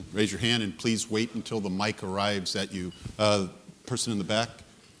question, raise your hand, and please wait until the mic arrives at you. Person in the back.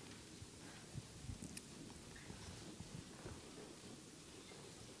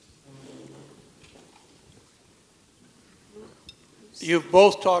 You've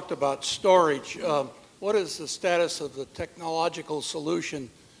both talked about storage. What is the status of the technological solution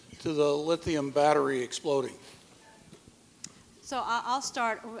to the lithium battery exploding? So I'll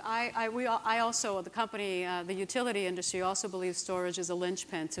start. I also, the company, the utility industry also believes storage is a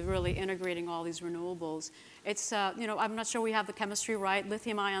linchpin to really integrating all these renewables. It's, I'm not sure we have the chemistry right.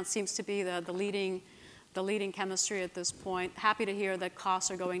 Lithium ion seems to be the leading chemistry at this point. Happy to hear that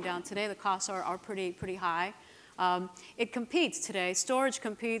costs are going down today. The costs are pretty high. It competes today. Storage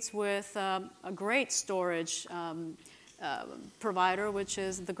competes with a great storage provider, which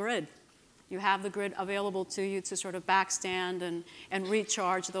is the grid. You have the grid available to you to sort of backstand and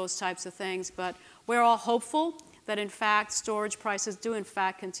recharge those types of things. But we're all hopeful that, in fact, storage prices do, in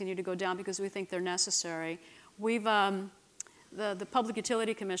fact, continue to go down because we think they're necessary. We've, the Public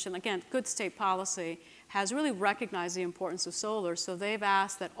Utility Commission, again, good state policy, has really recognized the importance of solar. So they've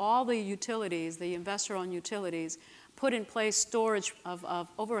asked that all the utilities, the investor-owned utilities, put in place storage of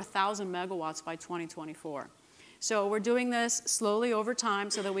over 1,000 megawatts by 2024. So we're doing this slowly over time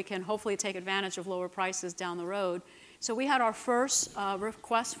so that we can hopefully take advantage of lower prices down the road. So we had our first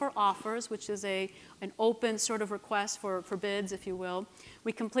request for offers, which is an open sort of request for bids, if you will.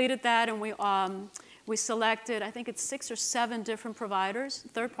 We completed that, and we selected, I think it's 6 or 7 different providers,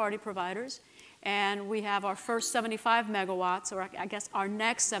 third-party providers. And we have our first 75 megawatts, or I guess our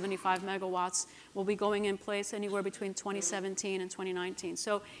next 75 megawatts will be going in place anywhere between 2017 and 2019.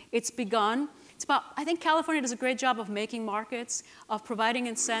 So it's begun. It's about, I think California does a great job of making markets, of providing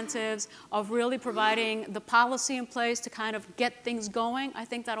incentives, of really providing the policy in place to kind of get things going. I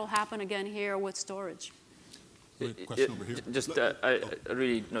think that'll happen again here with storage. Question over here. Just, I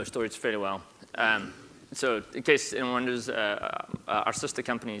really know storage fairly well. So in case anyone wonders, our sister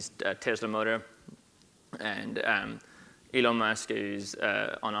company is Tesla Motor, and Elon Musk is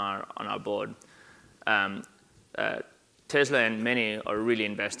on our board. Tesla and many are really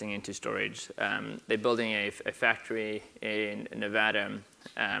investing into storage. They're building a factory in Nevada.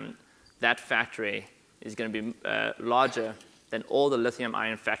 That factory is going to be larger than all the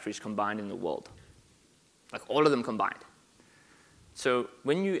lithium-ion factories combined in the world, like all of them combined. So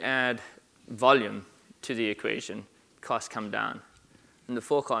when you add volume to the equation, costs come down. And the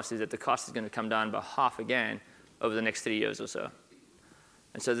forecast is that the cost is going to come down by half again over the next 3 years or so.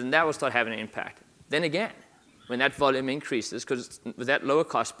 And so then that will start having an impact. Then again, when that volume increases, because with that lower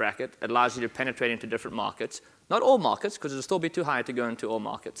cost bracket, it allows you to penetrate into different markets. Not all markets, because it'll still be too high to go into all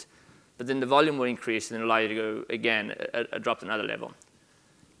markets. But then the volume will increase and allow you to go, again, drop to another level.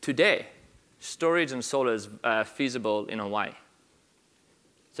 Today, storage and solar is feasible in Hawaii.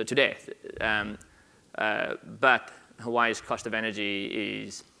 So today, but Hawaii's cost of energy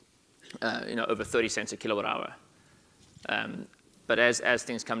is over 30 cents a kilowatt hour. But as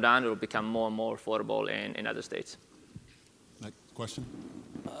things come down, it will become more and more affordable in other states. Next question?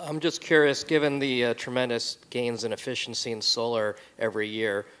 I'm just curious, given the tremendous gains in efficiency in solar every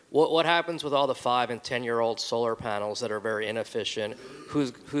year, what happens with all the 5- and 10-year-old solar panels that are very inefficient?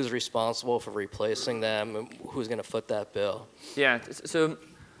 Who's responsible for replacing them? Who's going to foot that bill? Yeah, so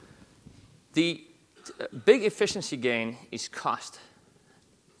the big efficiency gain is cost.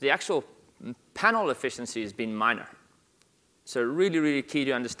 The actual panel efficiency has been minor. So really, really key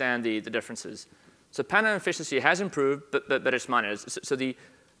to understand the differences. So panel efficiency has improved, but it's minor. So the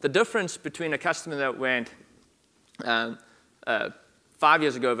difference between a customer that went 5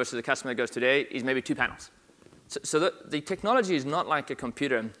 years ago versus the customer that goes today is maybe 2 panels. So the technology is not like a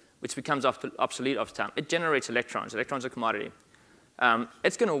computer, which becomes obsolete over time. It generates electrons. Electrons are a commodity.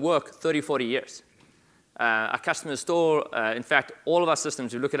 It's going to work 30, 40 years. Our customers store, in fact, all of our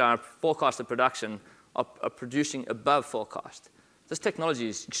systems, if you look at our forecasted production, are producing above forecast. This technology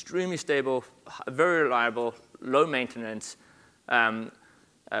is extremely stable, very reliable, low maintenance.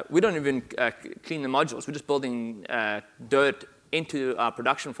 We don't even clean the modules. We're just building dirt into our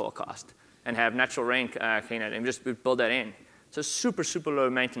production forecast and have natural rain clean it, and we build that in. So super, super low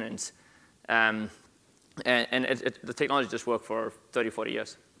maintenance. And the technology just worked for 30, 40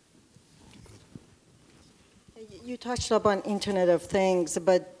 years. You touched upon Internet of Things,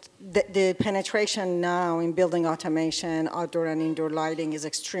 but the penetration now in building automation, outdoor and indoor lighting is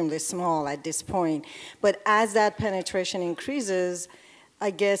extremely small at this point. But as that penetration increases,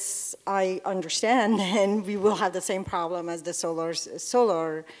 I guess I understand, and we will have the same problem as the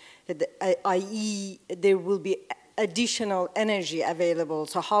solar, i.e. there will be additional energy available.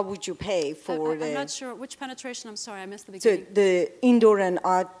 So how would you pay for I'm not sure. Which penetration? I'm sorry, I missed the So beginning. the indoor and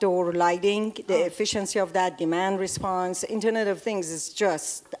outdoor lighting, the efficiency of that, demand response, Internet of Things is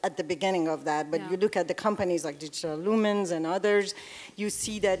just at the beginning of that. But you look at the companies like Digital Lumens and others, you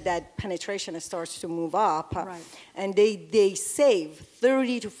see that penetration starts to move up. Right. And they save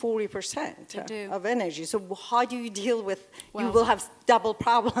 30 to 40% of energy. So how do you deal with, you will have double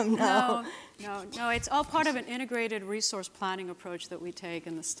problem now. No, it's all part of an integrated resource planning approach that we take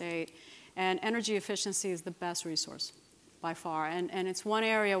in the state. And energy efficiency is the best resource by far. And it's one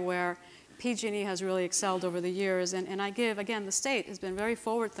area where PG&E has really excelled over the years. And I give, again, the state has been very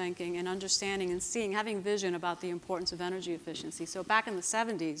forward-thinking and understanding and seeing, having vision about the importance of energy efficiency. So back in the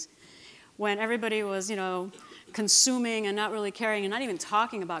 70s, when everybody was, consuming and not really caring and not even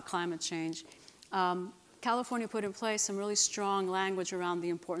talking about climate change, California put in place some really strong language around the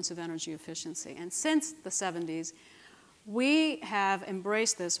importance of energy efficiency. And since the 70s, we have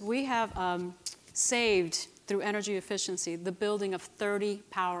embraced this. We have saved, through energy efficiency, the building of 30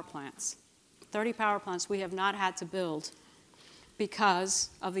 power plants. 30 power plants we have not had to build because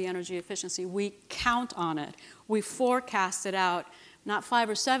of the energy efficiency. We count on it. We forecast it out, not 5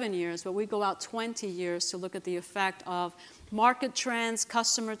 or 7 years, but we go out 20 years to look at the effect of market trends,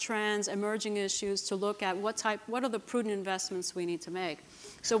 customer trends, emerging issues, to look at what are the prudent investments we need to make.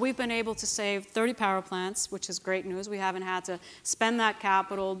 So we've been able to save 30 power plants, which is great news. We haven't had to spend that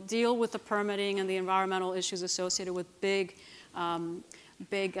capital, deal with the permitting and the environmental issues associated with big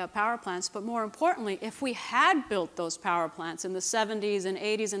power plants. But more importantly, if we had built those power plants in the 70s and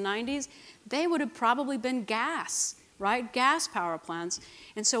 80s and 90s, they would have probably been gas, right? Gas power plants.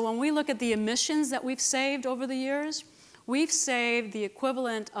 And so when we look at the emissions that we've saved over the years, we've saved the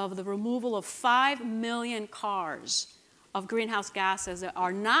equivalent of the removal of 5 million cars of greenhouse gases that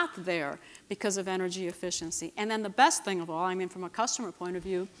are not there because of energy efficiency. And then the best thing of all, I mean, from a customer point of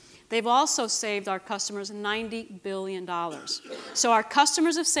view, they've also saved our customers $90 billion. So our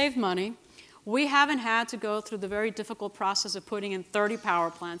customers have saved money. We haven't had to go through the very difficult process of putting in 30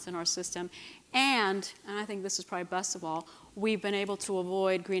 power plants in our system. And I think this is probably best of all, we've been able to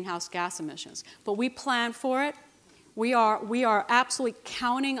avoid greenhouse gas emissions. But we plan for it. We are absolutely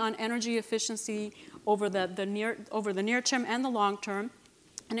counting on energy efficiency over the near term and the long term.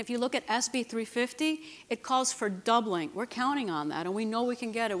 And if you look at SB 350, it calls for doubling. We're counting on that, and we know we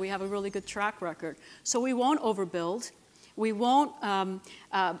can get it. We have a really good track record. So we won't overbuild. We won't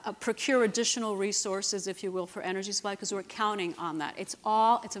procure additional resources, if you will, for energy supply, because we're counting on that. It's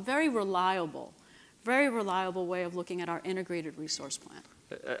a very reliable way of looking at our integrated resource plan.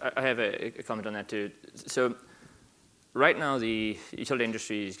 I have a comment on that too. So right now, the utility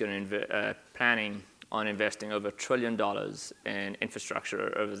industry is going to planning on investing over $1 trillion in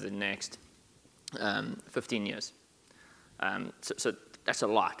infrastructure over the next 15 years. So that's a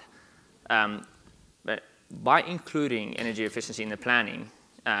lot. But by including energy efficiency in the planning,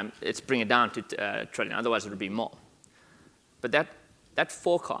 it's bringing it down to $1 trillion. Otherwise, it would be more. But that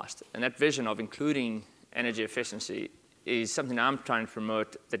forecast and that vision of including energy efficiency is something I'm trying to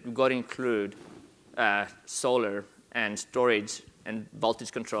promote, that we've got to include solar and storage and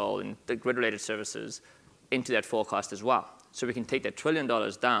voltage control and the grid-related services into that forecast as well. So we can take that $1 trillion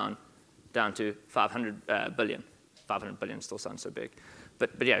down to 500 billion. 500 billion still sounds so big.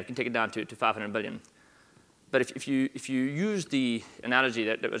 But yeah, we can take it down to 500 billion. But if you use the analogy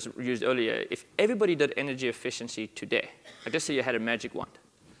that was used earlier, if everybody did energy efficiency today, like let's say you had a magic wand,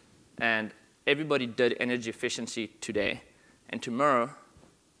 and everybody did energy efficiency today, and tomorrow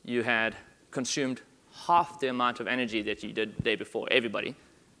you had consumed half the amount of energy that you did the day before, everybody,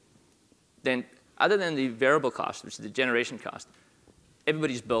 then other than the variable cost, which is the generation cost,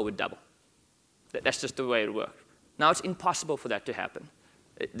 everybody's bill would double. That's just the way it works. Now it's impossible for that to happen.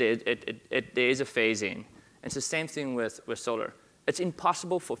 There is a phase in. And it's the same thing with solar. It's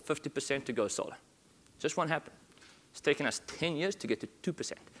impossible for 50% to go solar. It just won't happen. It's taken us 10 years to get to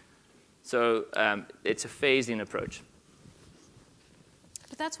 2%. So it's a phased-in approach.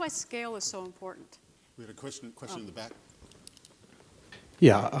 But that's why scale is so important. We had a question in the back.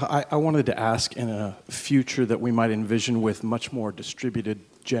 Yeah, I wanted to ask, in a future that we might envision with much more distributed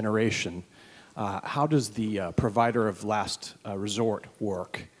generation, how does the provider of last resort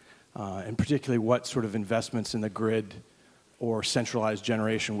work? And particularly, what sort of investments in the grid or centralized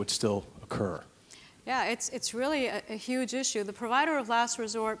generation would still occur? Yeah, it's really a huge issue. The provider of last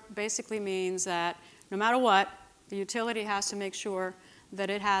resort basically means that no matter what, the utility has to make sure that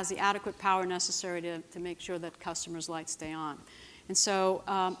it has the adequate power necessary to make sure that customers' lights stay on. And so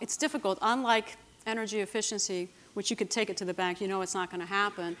it's difficult. Unlike energy efficiency, which you could take it to the bank, you know it's not going to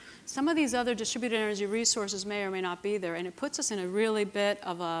happen, some of these other distributed energy resources may or may not be there. And it puts us in a really bit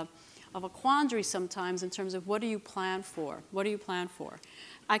of a quandary sometimes in terms of what do you plan for? What do you plan for?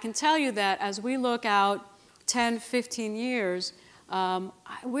 I can tell you that as we look out 10, 15 years,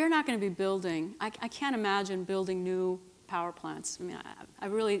 we're not going to be building, I can't imagine building new power plants. I mean, I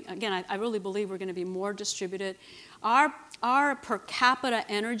really believe we're going to be more distributed. Our per capita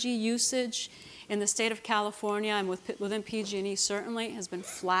energy usage in the state of California and within PG&E certainly has been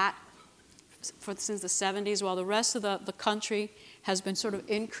flat since the 70s, while the rest of the country has been sort of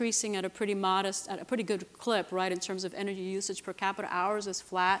increasing at a pretty good clip, right, in terms of energy usage per capita. Ours is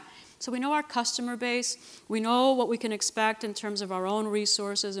flat. So we know our customer base. We know what we can expect in terms of our own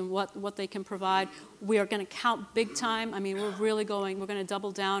resources and what they can provide. We are going to count big time. I mean, we're going to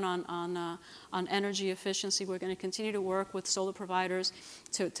double down on energy efficiency. We're going to continue to work with solar providers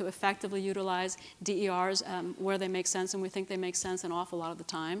to effectively utilize DERs where they make sense, and we think they make sense an awful lot of the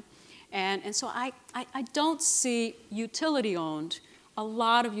time. And so I don't see a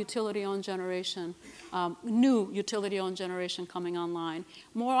lot of utility-owned generation, new utility-owned generation coming online.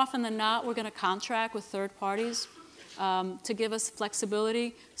 More often than not, we're going to contract with third parties to give us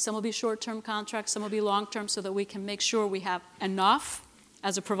flexibility. Some will be short-term contracts, some will be long-term, so that we can make sure we have enough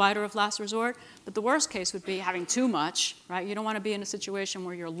as a provider of last resort. But the worst case would be having too much, right? You don't want to be in a situation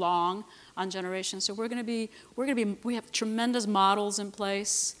where you're long on generation. So we have tremendous models in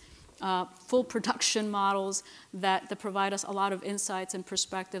place. Full production models that provide us a lot of insights and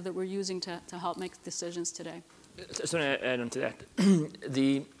perspective that we're using to help make decisions today. So I want to add on to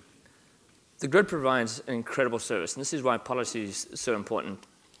that. The grid provides an incredible service, and this is why policy is so important.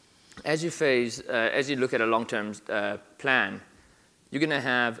 As you look at a long-term plan, you're going to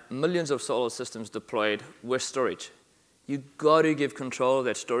have millions of solar systems deployed with storage. You've got to give control of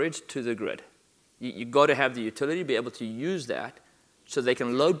that storage to the grid. You've got to have the utility be able to use that so they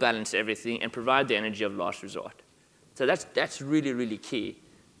can load balance everything and provide the energy of last resort. So that's really, really key,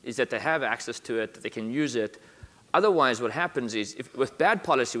 is that they have access to it, that they can use it. Otherwise, what happens is, with bad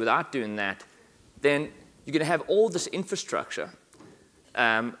policy without doing that, then you're going to have all this infrastructure,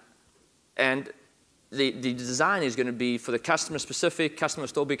 and the design is going to be for the customer specific. Customer will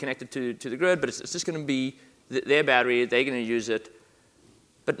still be connected to the grid, but it's just going to be their battery. They're going to use it.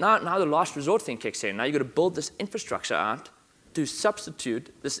 But now the last resort thing kicks in. Now you've got to build this infrastructure out to substitute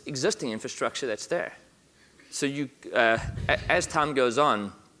this existing infrastructure that's there. So as time goes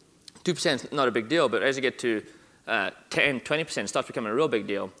on, 2% is not a big deal, but as you get to 10, 20%, it starts becoming a real big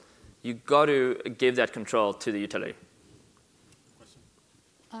deal. You've got to give that control to the utility.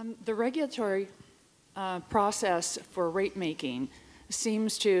 The regulatory process for rate making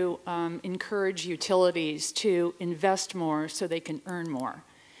seems to encourage utilities to invest more so they can earn more,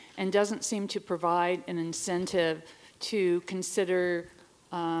 and doesn't seem to provide an incentive to consider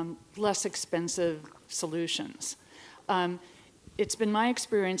less expensive solutions. It's been my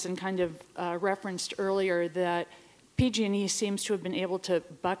experience, and kind of referenced earlier, that PG&E seems to have been able to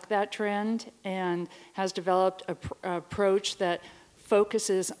buck that trend and has developed an approach that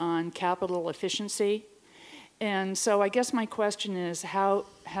focuses on capital efficiency. And so I guess my question is, how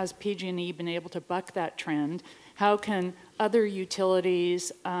has PG&E been able to buck that trend? How can other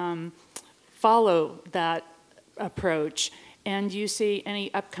utilities follow that approach? And do you see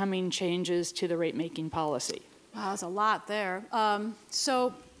any upcoming changes to the rate-making policy? Wow, there's a lot there.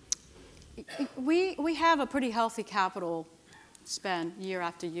 So we have a pretty healthy capital spend year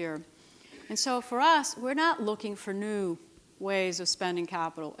after year. And so for us, we're not looking for new ways of spending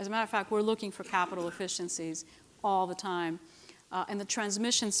capital. As a matter of fact, we're looking for capital efficiencies all the time. in the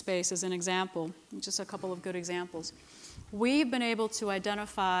transmission space as an example, just a couple of good examples. We've been able to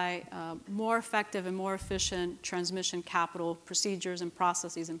identify more effective and more efficient transmission capital procedures and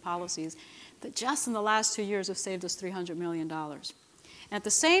processes and policies that just in the last 2 years have saved us $300 million. And at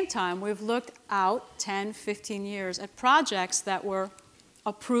the same time, we've looked out 10, 15 years at projects that were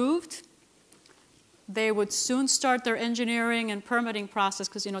approved. They would soon start their engineering and permitting process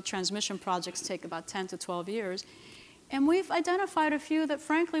because, you know, transmission projects take about 10 to 12 years. And we've identified a few that,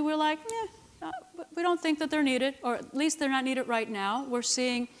 frankly, we're like, we don't think that they're needed, or at least they're not needed right now. We're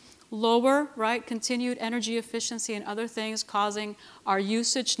seeing lower, right, continued energy efficiency and other things causing our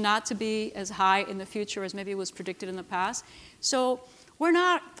usage not to be as high in the future as maybe was predicted in the past. So we're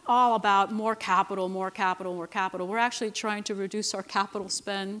not all about more capital, more capital, more capital. We're actually trying to reduce our capital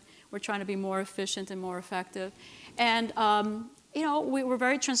spend. We're trying to be more efficient and more effective. And you know, we're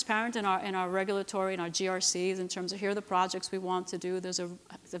very transparent in our regulatory and our GRCs in terms of here are the projects we want to do. There's a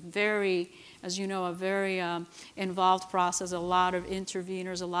very, as you know, a very involved process, a lot of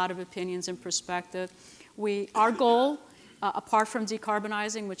interveners, a lot of opinions and perspective. Our goal, apart from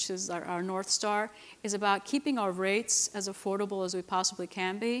decarbonizing, which is our North Star, is about keeping our rates as affordable as we possibly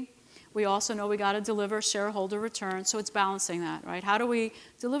can be. We also know we got to deliver shareholder returns, so it's balancing that, right? How do we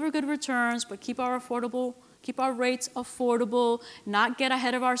deliver good returns but keep our rates affordable, not get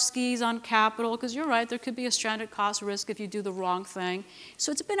ahead of our skis on capital, because you're right, there could be a stranded cost risk if you do the wrong thing.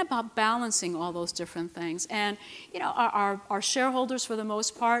 So it's been about balancing all those different things. And you know, our shareholders, for the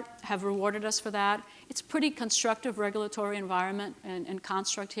most part, have rewarded us for that. It's a pretty constructive regulatory environment and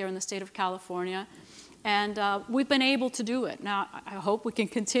construct here in the state of California. And we've been able to do it. Now, I hope we can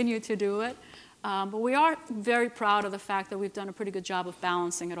continue to do it. But we are very proud of the fact that we've done a pretty good job of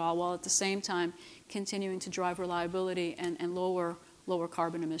balancing it all, while at the same time continuing to drive reliability and lower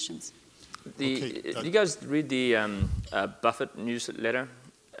carbon emissions. Do you guys read the Buffett newsletter?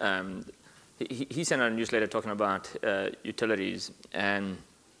 He sent out a newsletter talking about utilities and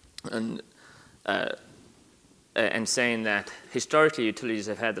saying that historically utilities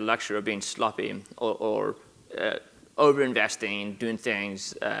have had the luxury of being sloppy or over-investing, doing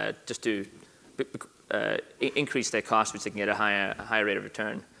things just to increase their costs, which they can get a higher rate of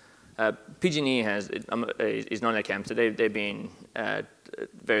return. PG&E is not in that camp, so they've been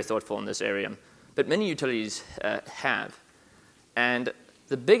very thoughtful in this area. But many utilities have. And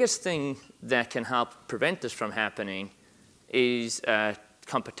the biggest thing that can help prevent this from happening is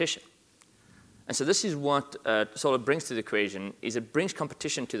competition. And so this is what solar brings to the equation, is it brings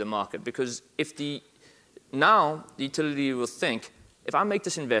competition to the market. Because now the utility will think, if I make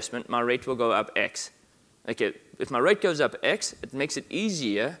this investment, my rate will go up X. Okay, if my rate goes up X, it makes it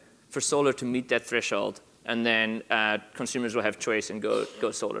easier for solar to meet that threshold, and then consumers will have choice and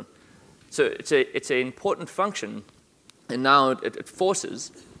go solar. So it's an important function, and now it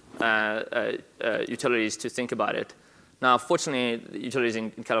forces utilities to think about it. Now, fortunately, the utilities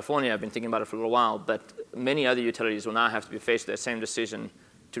in California have been thinking about it for a little while, but many other utilities will now have to be faced with that same decision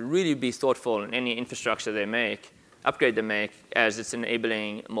to really be thoughtful in any infrastructure they make, upgrade they make, as it's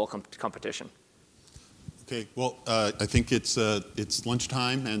enabling more competition. Okay, well, I think it's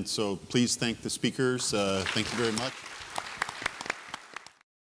lunchtime, and so please thank the speakers. Thank you very much.